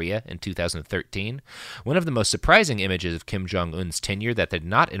North Korea, in 2013. One of the most surprising images of Kim Jong-un's tenure that did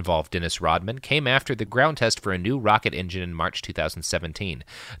not involve Dennis Rodman came after the ground test for a new rocket engine in March 2017.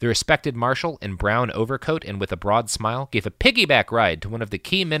 The respected marshal, in brown overcoat and with a broad smile, gave a piggyback ride to one of the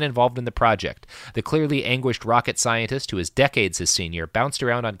key men involved in the project. The clearly anguished rocket scientist, who is decades his senior, bounced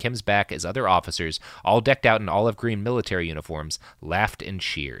around on Kim's back as other officers, all decked out in olive green military uniforms, laughed and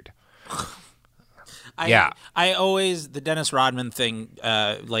cheered. I always, the Dennis Rodman thing,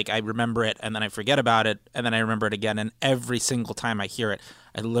 like I remember it and then I forget about it and then I remember it again, and every single time I hear it,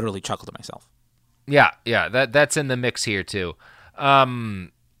 I literally chuckle to myself. Yeah, that's in the mix here too.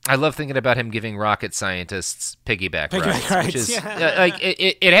 I love thinking about him giving rocket scientists piggyback rides, which is like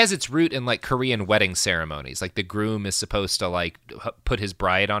it has its root in like Korean wedding ceremonies. Like the groom is supposed to like put his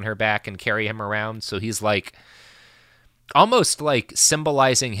bride on her back and carry him around, so he's like almost like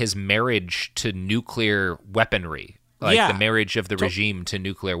symbolizing his marriage to nuclear weaponry. Like the marriage of the regime to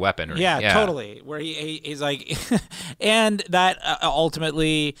nuclear weaponry. Yeah, totally. Where he's like, and that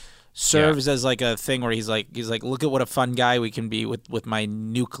ultimately serves as like a thing where he's like, look at what a fun guy we can be with my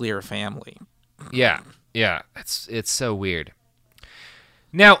nuclear family. Yeah. It's so weird.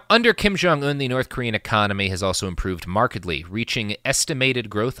 Now, under Kim Jong-un, the North Korean economy has also improved markedly, reaching estimated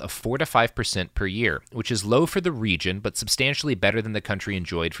growth of 4 to 5% per year, which is low for the region, but substantially better than the country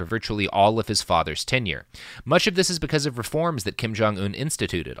enjoyed for virtually all of his father's tenure. Much of this is because of reforms that Kim Jong-un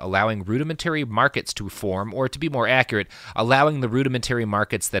instituted, allowing rudimentary markets to form, or to be more accurate, allowing the rudimentary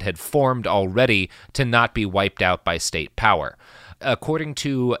markets that had formed already to not be wiped out by state power. according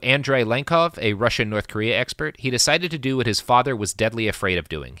to Andrei Lenkov, a Russian North Korea expert, he decided to do what his father was deadly afraid of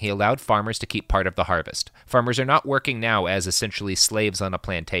doing. He allowed farmers to keep part of the harvest. Farmers are not working now as essentially slaves on a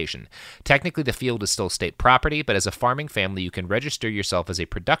plantation. Technically, the field is still state property, but as a farming family, you can register yourself as a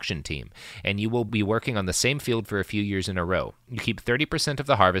production team, and you will be working on the same field for a few years in a row. You keep 30% of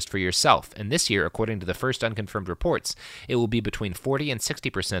the harvest for yourself, and this year, according to the first unconfirmed reports, it will be between 40 and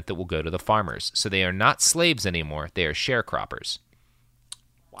 60% that will go to the farmers. So they are not slaves anymore; they are sharecroppers.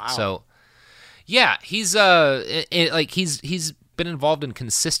 Wow. So, yeah, he's he's been involved in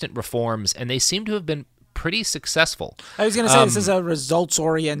consistent reforms, and they seem to have been pretty successful. I was going to say this is a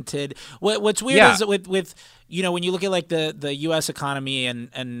results-oriented. What's weird is with when you look at like the U.S. economy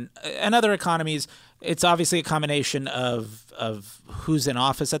and other economies, it's obviously a combination of who's in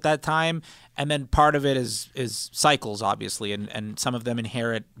office at that time, and then part of it is cycles, obviously, and some of them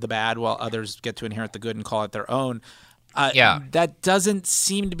inherit the bad while others get to inherit the good and call it their own. That doesn't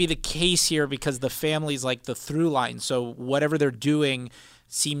seem to be the case here because the family's like the through line. So whatever they're doing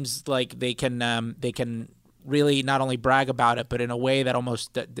seems like they can really not only brag about it, but in a way that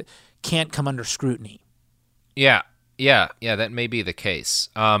almost can't come under scrutiny. Yeah, that may be the case.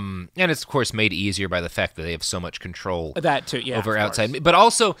 And it's, of course, made easier by the fact that they have so much control that too, yeah, over outside. But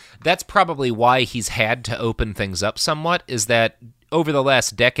also, that's probably why he's had to open things up somewhat, is that over the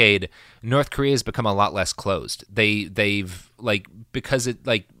last decade, North Korea has become a lot less closed. They've because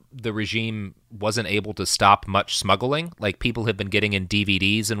the regime wasn't able to stop much smuggling. Like, people have been getting in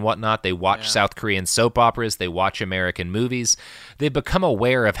DVDs and whatnot. They watch South Korean soap operas. They watch American movies. They've become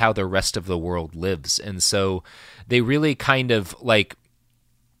aware of how the rest of the world lives. And so they really kind of,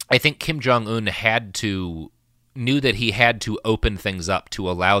 I think Kim Jong-un knew that he had to open things up to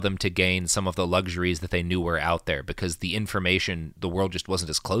allow them to gain some of the luxuries that they knew were out there, because the world just wasn't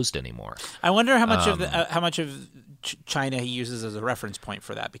as closed anymore. I wonder how much of China he uses as a reference point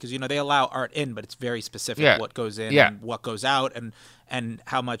for that, because they allow art in, but it's very specific what goes in and what goes out, and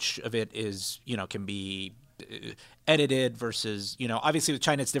how much of it is can be edited versus obviously with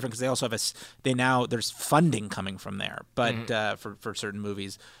China it's different because they also have there's funding coming from there, but for certain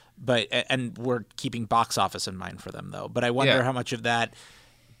movies. And we're keeping box office in mind for them, though. But I wonder how much of that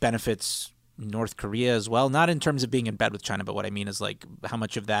benefits North Korea as well. Not in terms of being in bed with China, but what I mean is how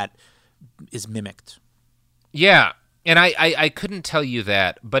much of that is mimicked. Yeah, and I couldn't tell you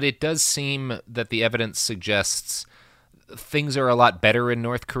that, but it does seem that the evidence suggests things are a lot better in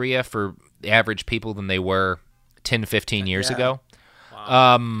North Korea for average people than they were 10, 15 years ago.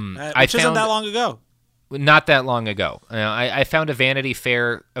 Wow. Which isn't that long ago. Not that long ago. I found a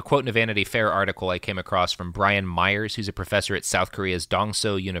quote in a Vanity Fair article I came across from Brian Myers, who's a professor at South Korea's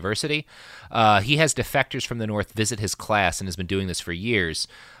Dongso University. He has defectors from the North visit his class and has been doing this for years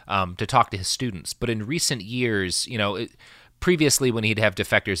to talk to his students. But in recent years, previously when he'd have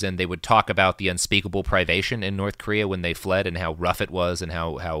defectors in, they would talk about the unspeakable privation in North Korea when they fled and how rough it was and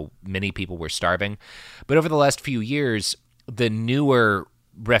how many people were starving. But over the last few years, the newer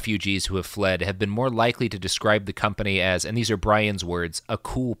refugees who have fled have been more likely to describe the company as, and these are Brian's words, a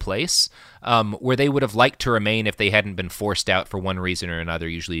cool place, where they would have liked to remain if they hadn't been forced out for one reason or another,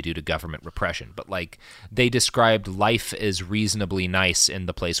 usually due to government repression. But they described life as reasonably nice in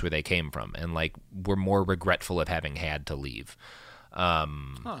the place where they came from, and were more regretful of having had to leave.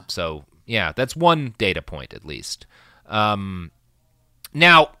 So yeah, that's one data point at least.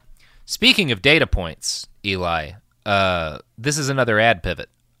 Now, speaking of data points, Eli, this is another ad pivot,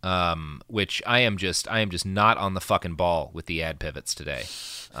 which I am just not on the fucking ball with the ad pivots today.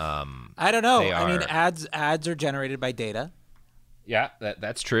 I don't know. I mean, ads are generated by data. Yeah,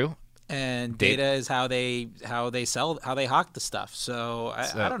 that's true. And data is how they sell, how they hawk the stuff. So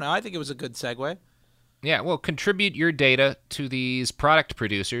I don't know. I think it was a good segue. Yeah, well, contribute your data to these product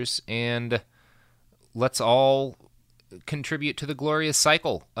producers, and let's all contribute to the glorious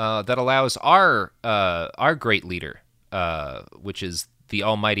cycle that allows our great leader, which is the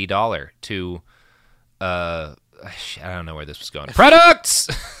almighty dollar, to I don't know where this was going. Products!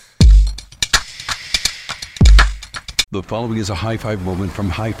 The following is a high five moment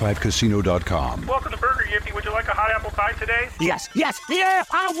from highfivecasino.com. Welcome to Burger Yippee. Would you like a hot apple pie today? Yes, yeah,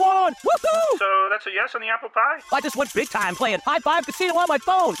 I won! Woohoo! So that's a yes on the apple pie? I just went big time playing High Five Casino on my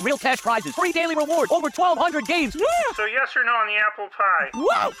phone. Real cash prizes, free daily rewards, over 1,200 games. Yeah! So yes or no on the apple pie?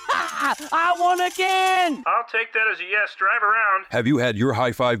 Whoa! I won again! I'll take that as a yes. Drive around. Have you had your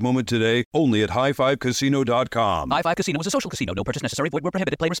high five moment today? Only at highfivecasino.com. High Five Casino is a social casino. No purchase necessary. Void where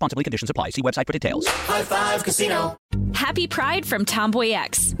prohibited. Play responsibly. Conditions apply. See website for details. High Five Casino. Happy Pride from Tomboy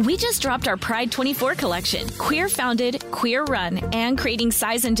X. We just dropped our Pride 24 collection. Queer founded, queer run, and creating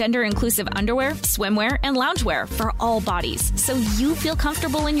size and gender inclusive underwear, swimwear, and loungewear for all bodies, so you feel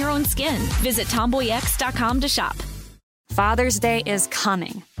comfortable in your own skin. Visit tomboyx.com to shop. Father's Day is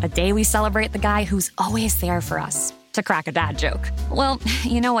coming, a day we celebrate the guy who's always there for us. To crack a dad joke. Well,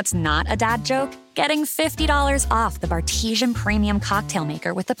 you know what's not a dad joke? Getting $50 off the Bartesian Premium Cocktail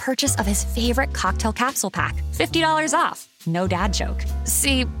Maker with the purchase of his favorite cocktail capsule pack. $50 off. No dad joke.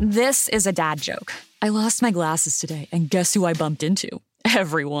 See, this is a dad joke. I lost my glasses today, and guess who I bumped into?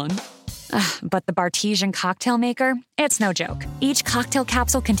 Everyone. But the Bartesian Cocktail Maker, it's no joke. Each cocktail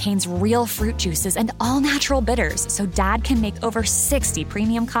capsule contains real fruit juices and all-natural bitters, so Dad can make over 60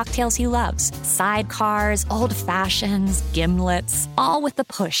 premium cocktails he loves. Sidecars, old fashions, gimlets, all with the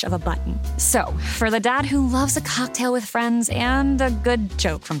push of a button. So, for the dad who loves a cocktail with friends and a good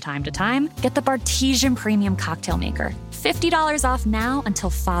joke from time to time, get the Bartesian Premium Cocktail Maker. $50 off now until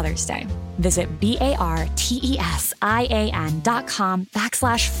Father's Day. Visit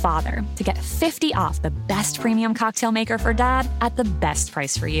BARTESIAN.com/father to get 50 off the best premium cocktail maker for dad at the best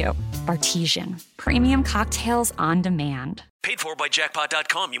price for you. Bartesian. Premium cocktails on demand. Paid for by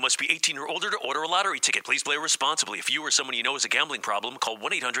Jackpot.com. You must be 18 or older to order a lottery ticket. Please play responsibly. If you or someone you know has a gambling problem, call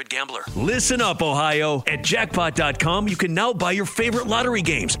 1-800-GAMBLER. Listen up, Ohio. At Jackpot.com, you can now buy your favorite lottery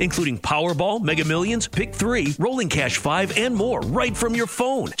games, including Powerball, Mega Millions, Pick 3, Rolling Cash 5, and more, right from your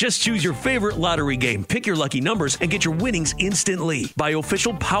phone. Just choose your favorite lottery game, pick your lucky numbers, and get your winnings instantly. Buy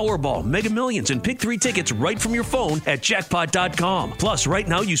official Powerball, Mega Millions, and Pick 3 tickets right from your phone at Jackpot.com. Plus, right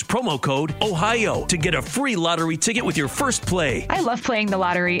now, use promo code OHIO to get a free lottery ticket with your first play. I love playing the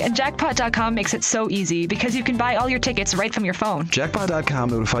lottery, and Jackpot.com makes it so easy because you can buy all your tickets right from your phone.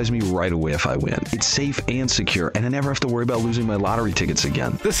 Jackpot.com notifies me right away if I win. It's safe and secure, and I never have to worry about losing my lottery tickets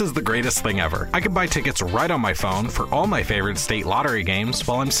again. This is the greatest thing ever. I can buy tickets right on my phone for all my favorite state lottery games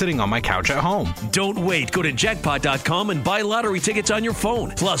while I'm sitting on my couch at home. Don't wait. Go to Jackpot.com and buy lottery tickets on your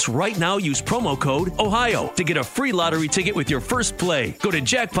phone. Plus, right now, use promo code OHIO to get a free lottery ticket with your first play. Go to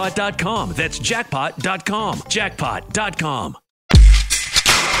Jackpot.com. That's Jackpot.com. Jackpot.com.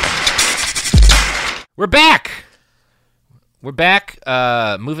 We're back. We're back,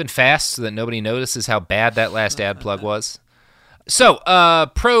 moving fast so that nobody notices how bad that last ad plug was. So,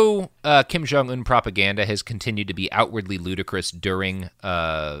 pro-Kim Jong-un propaganda has continued to be outwardly ludicrous during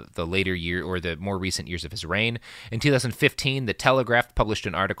the later year or the more recent years of his reign. In 2015, The Telegraph published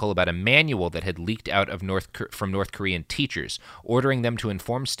an article about a manual that had leaked out of from North Korean teachers, ordering them to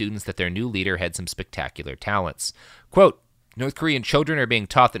inform students that their new leader had some spectacular talents. Quote, North Korean children are being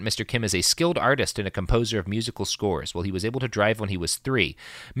taught that Mr. Kim is a skilled artist and a composer of musical scores. While he was able to drive when he was 3,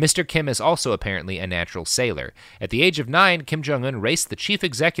 Mr. Kim is also apparently a natural sailor. At the age of 9, Kim Jong-un raced the chief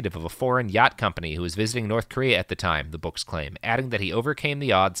executive of a foreign yacht company who was visiting North Korea at the time, the books claim, adding that he overcame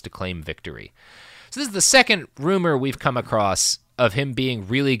the odds to claim victory. So this is the second rumor we've come across of him being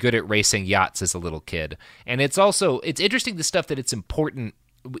really good at racing yachts as a little kid. And it's interesting the stuff that it's important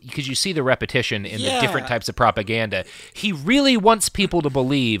because you see the repetition in the different types of propaganda. He really wants people to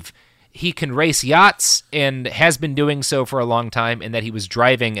believe he can race yachts and has been doing so for a long time, and that he was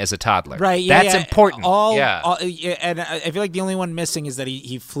driving as a toddler. Right, yeah. That's important. And I feel like the only one missing is that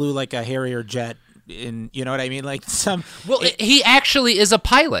he flew like a Harrier jet. You know what I mean? Like he actually is a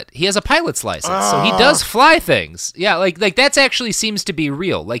pilot. He has a pilot's license, so he does fly things. Yeah, like that actually seems to be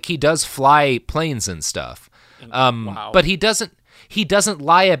real. Like he does fly planes and stuff. Wow. But he doesn't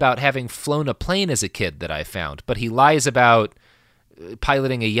lie about having flown a plane as a kid that I found, but he lies about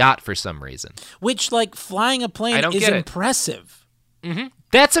piloting a yacht for some reason. Which, like, flying a plane is impressive. Mm-hmm.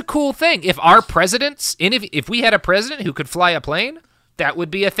 That's a cool thing. If our presidents, and if we had a president who could fly a plane, that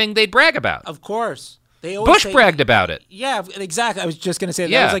would be a thing they'd brag about. Of course. They always Bush bragged about it. Yeah, exactly. I was just going to say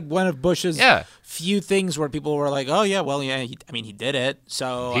that was like one of Bush's few things where people were like, oh, yeah, well, yeah, he did it.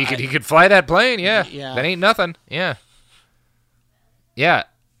 So he could fly that plane, yeah. That ain't nothing, yeah. Yeah.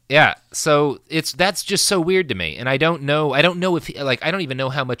 So that's just so weird to me, and I don't know if I don't even know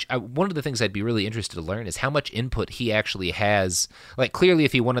how much. One of the things I'd be really interested to learn is how much input he actually has. Like, clearly,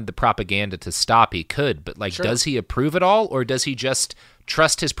 if he wanted the propaganda to stop, he could. But does he approve it all, or does he just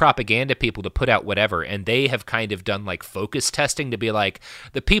trust his propaganda people to put out whatever? And they have kind of done like focus testing to be like,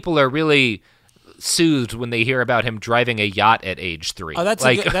 the people are really soothed when they hear about him driving a yacht at age 3. Oh, that's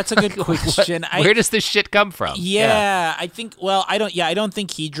a good question. Where does this shit come from? Yeah, I think. Well, I don't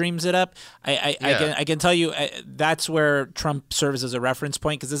think he dreams it up. I can tell you that's where Trump serves as a reference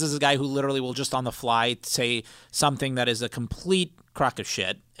point, because this is a guy who literally will just on the fly say something that is a complete crock of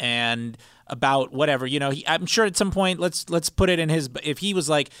shit and about whatever. You know, I'm sure at some point let's put it in his. If he was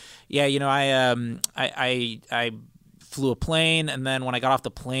like, yeah, you know, I flew a plane, and then when I got off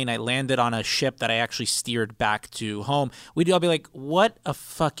the plane, I landed on a ship that I actually steered back to home. We'd all be like, what a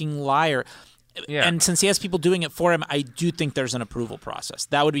fucking liar. Yeah. And since he has people doing it for him, I do think there's an approval process.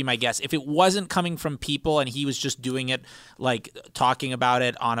 That would be my guess. If it wasn't coming from people and he was just doing it, like talking about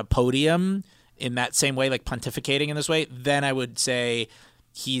it on a podium in that same way, like pontificating in this way, then I would say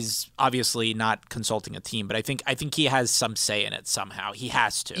he's obviously not consulting a team. But I think he has some say in it somehow. He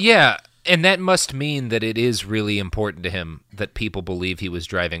has to. Yeah. And that must mean that it is really important to him that people believe he was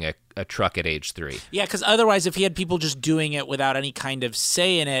driving a truck at age 3. Yeah, because otherwise, if he had people just doing it without any kind of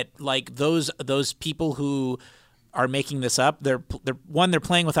say in it, like those people who are making this up, they're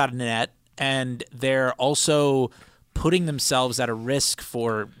playing without a net, and they're also putting themselves at a risk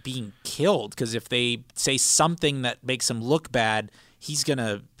for being killed. Because if they say something that makes him look bad, he's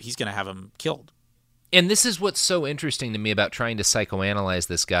gonna have him killed. And this is what's so interesting to me about trying to psychoanalyze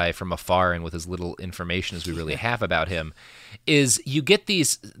this guy from afar and with as little information as we really have about him, is you get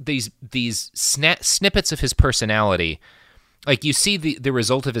these snippets of his personality. Like you see the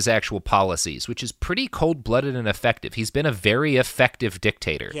result of his actual policies, which is pretty cold-blooded and effective. He's been a very effective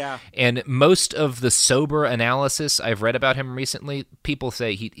dictator. Yeah. And most of the sober analysis I've read about him recently, people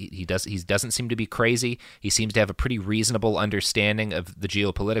say he doesn't seem to be crazy. He seems to have a pretty reasonable understanding of the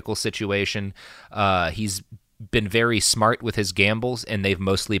geopolitical situation. He's been very smart with his gambles, and they've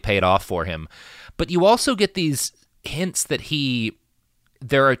mostly paid off for him. But you also get these hints that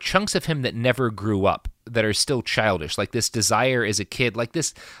there are chunks of him that never grew up, that are still childish, like this desire as a kid, like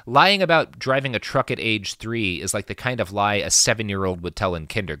this lying about driving a truck at age 3 is like the kind of lie a 7-year-old would tell in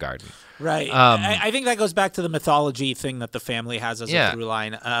kindergarten. Right. I think that goes back to the mythology thing that the family has as a through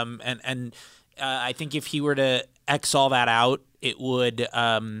line. And I think if he were to X all that out, it would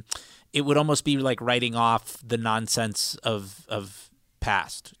almost be like writing off the nonsense of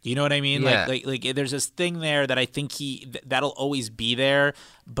past. You know what I mean? Yeah. Like there's this thing there that I think that'll always be there,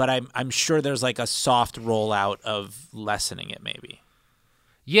 but I'm sure there's like a soft rollout of lessening it maybe.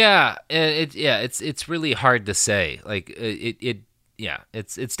 Yeah, it's really hard to say. Like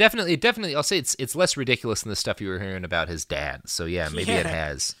it's definitely I'll say it's less ridiculous than the stuff you were hearing about his dad. So maybe it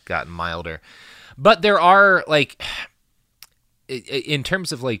has gotten milder. But there are like in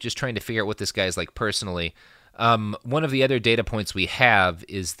terms of like just trying to figure out what this guy's like personally, one of the other data points we have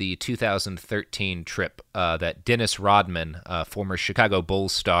is the 2013 trip that Dennis Rodman, former Chicago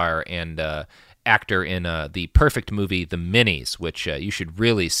Bulls star and actor in the perfect movie The Minis, which you should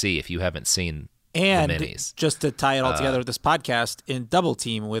really see if you haven't seen and The Minis. Just to tie it all together with this podcast, in Double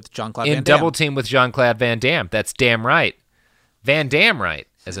Team with Jean-Claude Van Damme. In Double Team with Jean-Claude Van Damme. That's damn right. Van Damme right,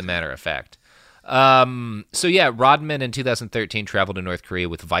 as a matter of fact. Rodman in 2013 traveled to North Korea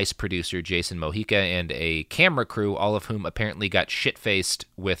with Vice producer Jason Mojica and a camera crew, all of whom apparently got shit-faced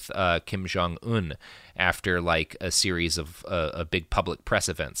with Kim Jong-un after like a series of big public press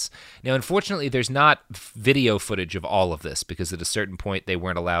events. Now, unfortunately, there's not video footage of all of this because at a certain point they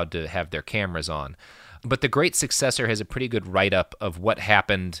weren't allowed to have their cameras on. But The Great Successor has a pretty good write-up of what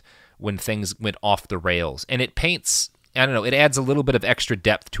happened when things went off the rails, and it paints... I don't know, it adds a little bit of extra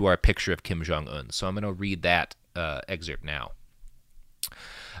depth to our picture of Kim Jong-un. So I'm going to read that excerpt now.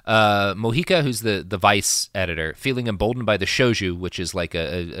 Mojica, who's the Vice editor, feeling emboldened by the shoju, which is like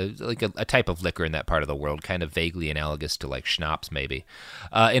a type of liquor in that part of the world, kind of vaguely analogous to like schnapps maybe,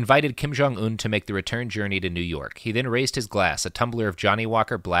 invited Kim Jong-un to make the return journey to New York. He then raised his glass, a tumbler of Johnny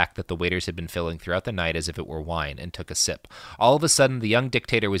Walker Black that the waiters had been filling throughout the night as if it were wine, and took a sip. All of a sudden, the young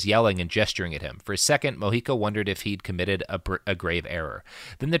dictator was yelling and gesturing at him. For a second, Mojica wondered if he'd committed a grave error.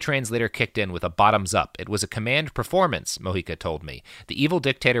 Then the translator kicked in with a bottoms up. It was a command performance, Mojica told me. The evil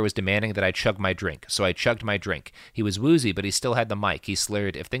dictator was demanding that I chug my drink, so I chugged my drink. He was woozy, but he still had the mic. He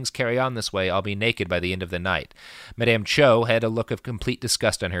slurred, "If things carry on this way, I'll be naked by the end of the night." Madame Cho had a look of complete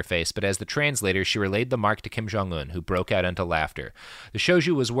disgust on her face, but as the translator, she relayed the mark to Kim Jong-un, who broke out into laughter. The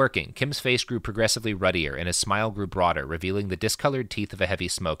shoju was working. Kim's face grew progressively ruddier, and his smile grew broader, revealing the discolored teeth of a heavy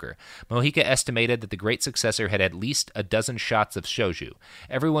smoker. Mojica estimated that the Great Successor had at least a dozen shots of shoju.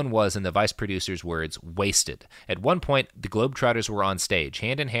 Everyone was, in the vice producer's words, wasted. At one point, the Globetrotters were on stage,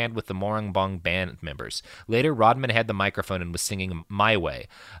 hand in hand with the Morangbong band members. Later, Rodman had the microphone and was singing My Way,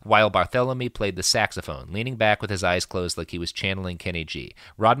 while Barthélemy played the saxophone, leaning back with his eyes closed like he was channeling Kenny G.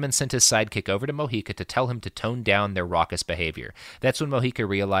 Rodman sent his sidekick over to Mojica to tell him to tone down their raucous behavior. That's when Mojica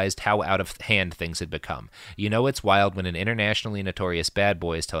realized how out of hand things had become. You know it's wild when an internationally notorious bad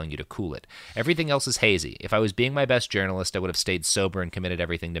boy is telling you to cool it. Everything else is hazy. If I was being my best journalist, I would have stayed sober and committed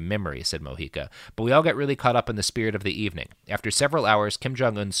everything to memory, said Mojica. But we all got really caught up in the spirit of the evening. After several hours, Kim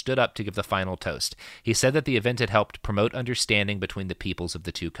Jong-un stood up to give the final toast. He said that the event had helped promote understanding between the peoples of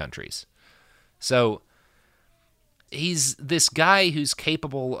the two countries. So, he's this guy who's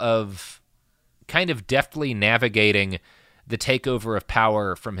capable of kind of deftly navigating the takeover of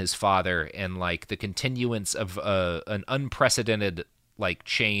power from his father and like the continuance of an unprecedented like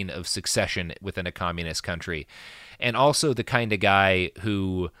chain of succession within a communist country, and also the kind of guy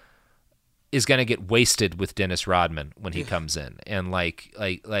who is going to get wasted with Dennis Rodman when he comes in, and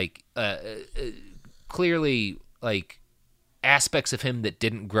clearly like aspects of him that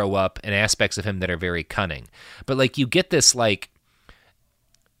didn't grow up and aspects of him that are very cunning. But like you get this like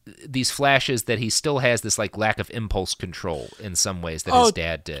these flashes that he still has this like lack of impulse control in some ways that his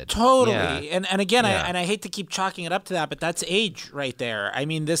dad did. Totally. Yeah. And again, Yeah. I hate to keep chalking it up to that, but that's age right there. I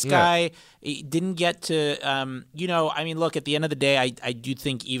mean, this guy didn't get to, look, at the end of the day, I do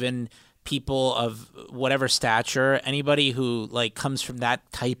think even people of whatever stature, anybody who like comes from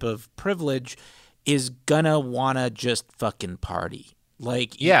that type of privilege is gonna wanna just fucking party.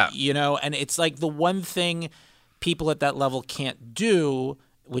 Like, and it's like the one thing people at that level can't do,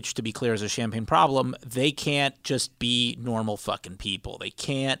 which to be clear is a champagne problem, they can't just be normal fucking people. They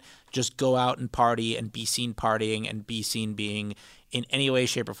can't just go out and party and be seen partying and be seen being in any way,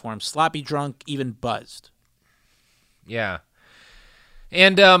 shape, or form sloppy drunk, even buzzed. Yeah.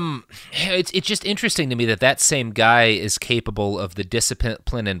 And it's just interesting to me that same guy is capable of the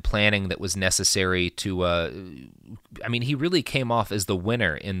discipline and planning that was necessary to he really came off as the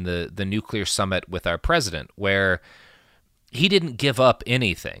winner in the nuclear summit with our president, where he didn't give up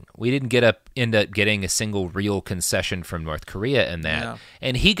anything. We didn't end up getting a single real concession from North Korea in that. Yeah.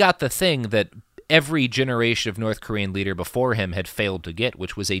 And he got the thing that every generation of North Korean leader before him had failed to get,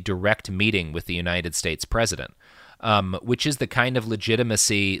 which was a direct meeting with the United States president, which is the kind of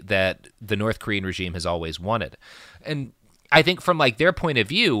legitimacy that the North Korean regime has always wanted. And I think from like their point of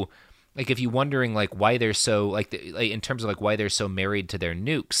view, like if you're wondering like why they're so like in terms of like why they're so married to their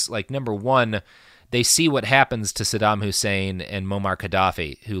nukes, like number one, they see what happens to Saddam Hussein and Muammar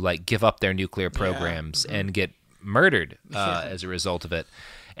Gaddafi, who like give up their nuclear programs and get murdered as a result of it.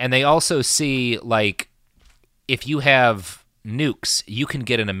 And they also see like if you have nukes, you can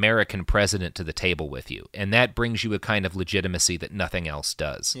get an American president to the table with you, and that brings you a kind of legitimacy that nothing else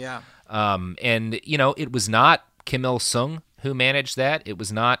does. Yeah. And it was not Kim Il-sung who managed that. It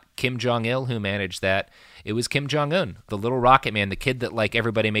was not Kim Jong-il who managed that. It was Kim Jong-un, the little rocket man, the kid that like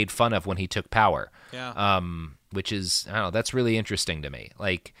everybody made fun of when he took power. Yeah. Which is, I don't know, that's really interesting to me.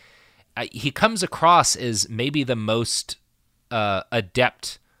 Like, he comes across as maybe the most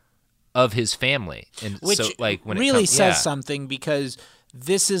adept of his family, and which so like when really it says something, because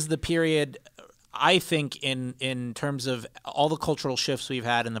this is the period, I think, in terms of all the cultural shifts we've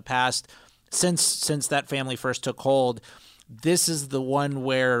had in the past since that family first took hold. This is the one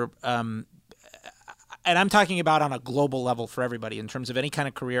where, and I'm talking about on a global level for everybody in terms of any kind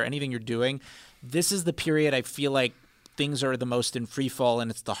of career, anything you're doing. This is the period I feel like things are the most in free fall,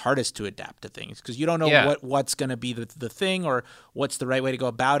 and it's the hardest to adapt to things because you don't know what's going to be the thing or what's the right way to go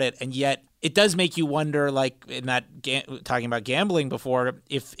about it. And yet it does make you wonder, like in that talking about gambling before,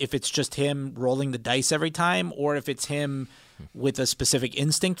 if it's just him rolling the dice every time or if it's him with a specific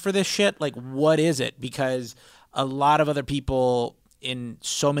instinct for this shit. Like, what is it? Because a lot of other people in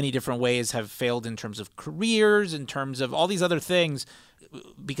so many different ways have failed in terms of careers, in terms of all these other things,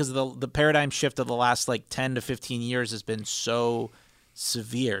 because of the paradigm shift of the last like 10 to 15 years has been so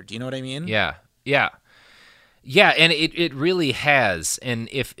severe. Do you know what I mean? Yeah. And it really has. And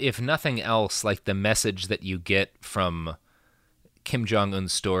if nothing else, like the message that you get from Kim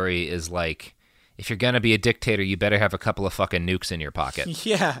Jong-un's story is like, if you're going to be a dictator, you better have a couple of fucking nukes in your pocket.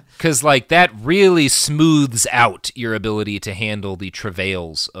 Yeah. Because, like, that really smooths out your ability to handle the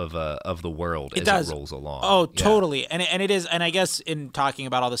travails of the world it rolls along. Oh, totally. And it is. And I guess in talking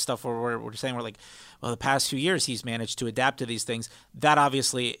about all this stuff where we're saying we're like, well, the past few years he's managed to adapt to these things. That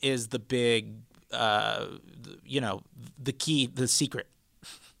obviously is the big, the key, the secret.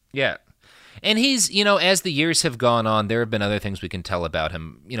 Yeah. And he's, as the years have gone on, there have been other things we can tell about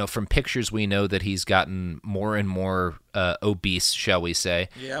him. From pictures, we know that he's gotten more and more obese, shall we say.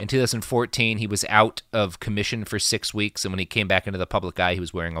 Yep. In 2014, he was out of commission for 6 weeks, and when he came back into the public eye, he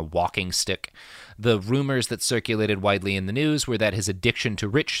was wearing a walking stick. The rumors that circulated widely in the news were that his addiction to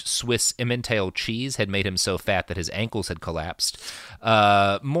rich Swiss Emmentaler cheese had made him so fat that his ankles had collapsed.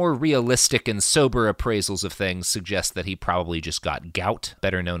 More realistic and sober appraisals of things suggest that he probably just got gout,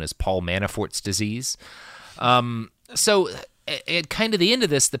 better known as Paul Manafort's disease. So at kind of the end of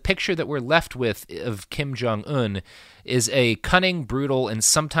this, the picture that we're left with of Kim Jong-un is a cunning, brutal, and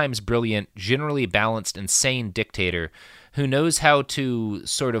sometimes brilliant, generally balanced and sane dictator who knows how to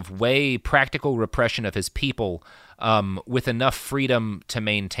sort of weigh practical repression of his people with enough freedom to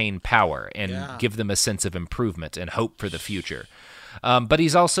maintain power and give them a sense of improvement and hope for the future. But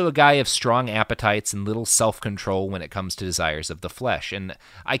he's also a guy of strong appetites and little self-control when it comes to desires of the flesh. And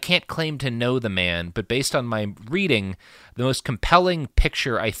I can't claim to know the man, but based on my reading, the most compelling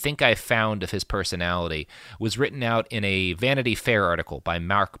picture I think I found of his personality was written out in a Vanity Fair article by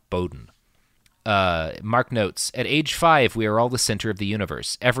Mark Bowden. Mark notes, at age 5, we are all the center of the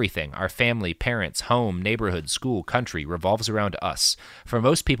universe. Everything, our family, parents, home, neighborhood, school, country, revolves around us. For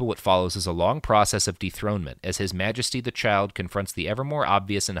most people, what follows is a long process of dethronement, as His Majesty the Child confronts the ever more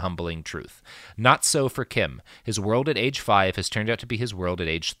obvious and humbling truth. Not so for Kim. His world at age 5 has turned out to be his world at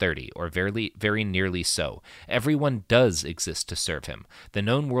age 30, or very, very nearly so. Everyone does exist to serve him. The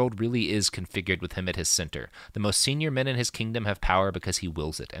known world really is configured with him at his center. The most senior men in his kingdom have power because he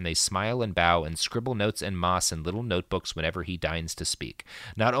wills it, and they smile and bow and scribble notes en masse in little notebooks whenever he deigns to speak.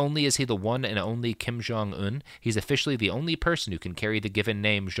 Not only is he the one and only Kim Jong-un, he's officially the only person who can carry the given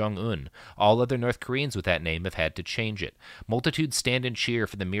name Jong-un. All other North Koreans with that name have had to change it. Multitudes stand and cheer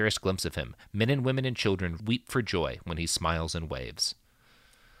for the merest glimpse of him. Men and women and children weep for joy when he smiles and waves.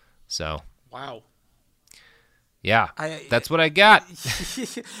 So. Wow. Yeah, that's what I got.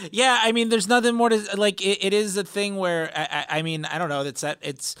 Yeah, I mean, there's nothing more to, like, it is a thing where, I mean, I don't know,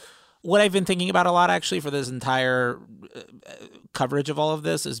 it's what I've been thinking about a lot, actually, for this entire coverage of all of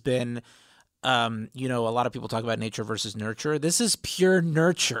this has been, you know, a lot of people talk about nature versus nurture. This is pure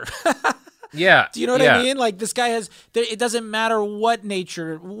nurture. Yeah. Do you know what I mean? Like, this guy has, it doesn't matter what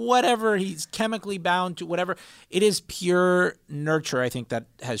nature, whatever he's chemically bound to, whatever, it is pure nurture, I think, that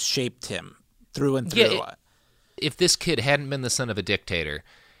has shaped him through and through. Yeah, if this kid hadn't been the son of a dictator,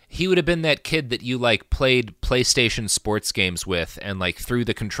 he would have been that kid that you, like, played PlayStation sports games with and, like, threw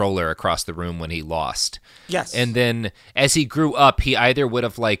the controller across the room when he lost. Yes. And then as he grew up, he either would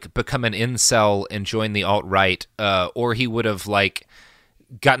have, like, become an incel and joined the alt-right, or he would have, like,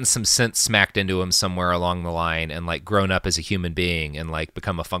 gotten some sense smacked into him somewhere along the line and, like, grown up as a human being and, like,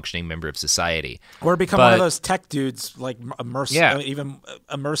 become a functioning member of society. Or become one of those tech dudes, like even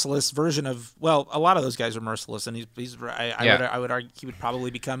a merciless version of, well, a lot of those guys are merciless, and I would argue he would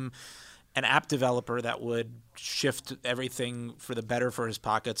probably become an app developer that would shift everything for the better for his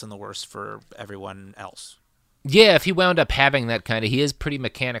pockets and the worse for everyone else. Yeah, if he wound up having that kind of, he is pretty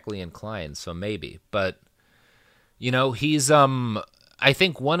mechanically inclined, so maybe. But, you know, he's, I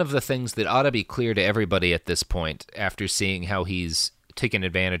think one of the things that ought to be clear to everybody at this point, after seeing how he's taken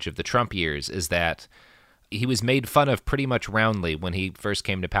advantage of the Trump years, is that he was made fun of pretty much roundly when he first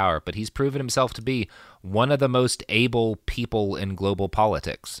came to power, but he's proven himself to be one of the most able people in global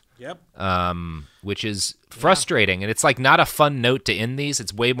politics. Yep. Which is frustrating, and it's like not a fun note to end these.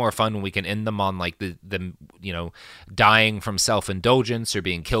 It's way more fun when we can end them on like the you know, dying from self-indulgence or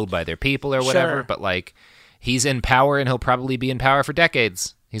being killed by their people or whatever. Sure. But like, he's in power, and he'll probably be in power for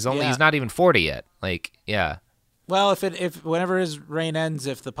decades. He's not even 40 yet. Like, yeah. Well, if whenever his reign ends,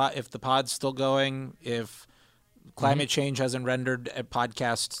 if the pod's still going, if climate change hasn't rendered a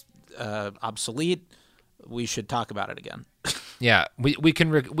podcast obsolete, we should talk about it again. Yeah, we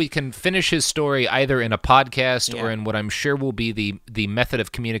can finish his story either in a podcast or in what I'm sure will be the method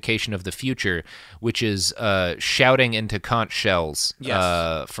of communication of the future, which is shouting into conch shells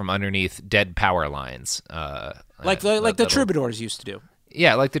from underneath dead power lines, like the troubadours used to do.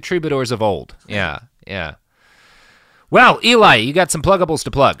 Yeah, like the troubadours of old. Yeah. Well, Eli, you got some pluggables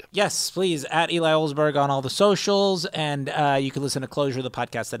to plug. Yes, please. At Eli Olsberg on all the socials. And you can listen to Closure, the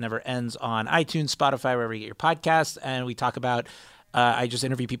podcast that never ends, on iTunes, Spotify, wherever you get your podcasts. And we talk about, I just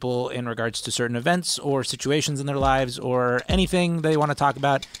interview people in regards to certain events or situations in their lives or anything they want to talk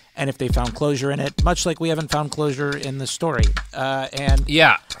about. And if they found closure in it, much like we haven't found closure in this story.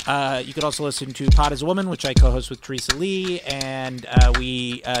 You could also listen to Pod as a Woman, which I co-host with Teresa Lee. And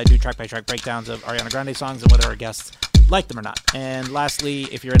we do track-by-track breakdowns of Ariana Grande songs and whether our guests like them or not. And lastly,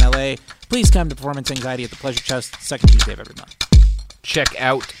 if you're in LA, please come to Performance Anxiety at the Pleasure Chest, second Tuesday of every month. Check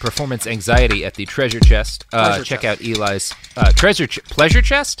out Performance Anxiety at the Treasure Chest. Check out Eli's Pleasure Chest? Pleasure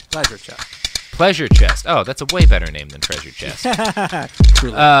Chest. Pleasure Chest. Oh, that's a way better name than Treasure Chest. Check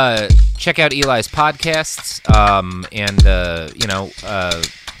out Eli's podcasts,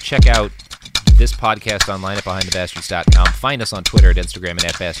 check out this podcast online at BehindTheBastards.com. Find us on Twitter and Instagram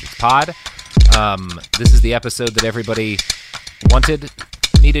at @BastardsPod. This is the episode that everybody wanted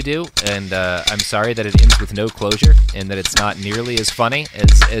me to do, and I'm sorry that it ends with no closure and that it's not nearly as funny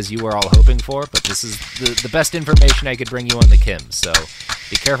as you were all hoping for, but this is the best information I could bring you on the Kims, so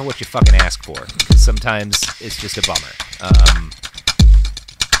be careful what you fucking ask for, because sometimes it's just a bummer.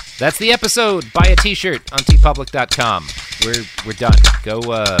 That's the episode. Buy a t-shirt on tpublic.com. We're done. Go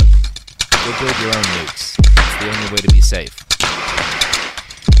build your own nukes. It's the only way to be safe.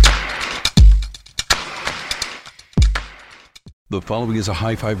 The following is a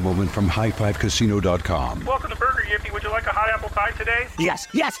high five moment from highfivecasino.com. Welcome to Burger Yippee. Would you like a hot apple pie today? Yes,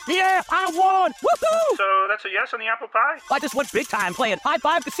 yeah, I won! Woohoo! So that's a yes on the apple pie? I just went big time playing High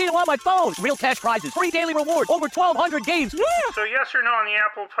Five Casino on my phone. Real cash prizes, free daily rewards, over 1,200 games. Yeah! So yes or no on the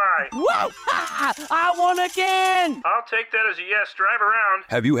apple pie? Whoa! I won again! I'll take that as a yes. Drive around.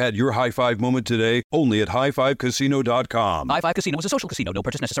 Have you had your high five moment today? Only at highfivecasino.com. High Five Casino is a social casino. No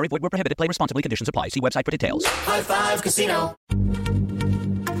purchase necessary. Void where prohibited. Play responsibly. Conditions apply. See website for details. High Five Casino.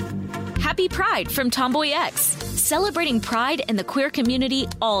 Happy Pride from Tomboy X, celebrating pride and the queer community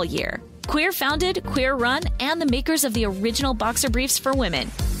all year. Queer founded, queer run, and the makers of the original boxer briefs for women,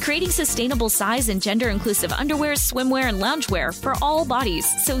 creating sustainable size and gender inclusive underwear, swimwear, and loungewear for all bodies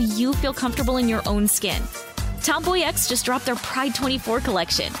so you feel comfortable in your own skin. Tomboy X just dropped their Pride 24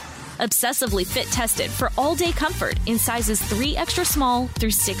 collection. Obsessively fit tested for all day comfort in sizes 3 extra small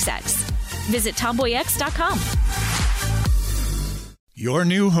through 6X. Visit tomboyx.com. Your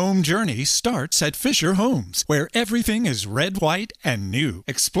new home journey starts at Fisher Homes, where everything is red, white, and new.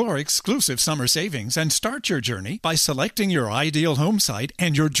 Explore exclusive summer savings and start your journey by selecting your ideal home site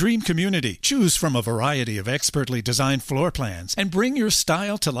and your dream community. Choose from a variety of expertly designed floor plans and bring your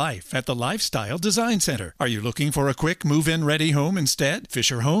style to life at the Lifestyle Design Center. Are you looking for a quick move-in ready home instead?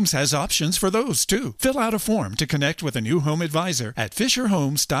 Fisher Homes has options for those too. Fill out a form to connect with a new home advisor at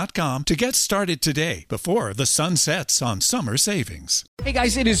fisherhomes.com to get started today before the sun sets on summer savings. Hey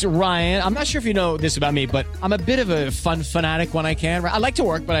guys, it is Ryan. I'm not sure if you know this about me, but I'm a bit of a fun fanatic when I can. I like to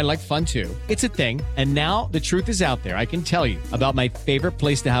work, but I like fun too. It's a thing. And now the truth is out there. I can tell you about my favorite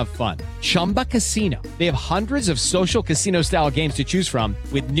place to have fun. Chumba Casino. They have hundreds of social casino style games to choose from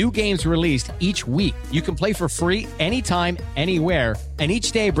with new games released each week. You can play for free anytime, anywhere. And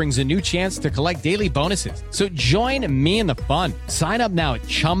each day brings a new chance to collect daily bonuses. So join me in the fun. Sign up now at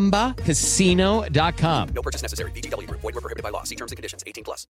ChumbaCasino.com. No purchase necessary. VGW Group. Void where prohibited by law. See terms and conditions. 18+.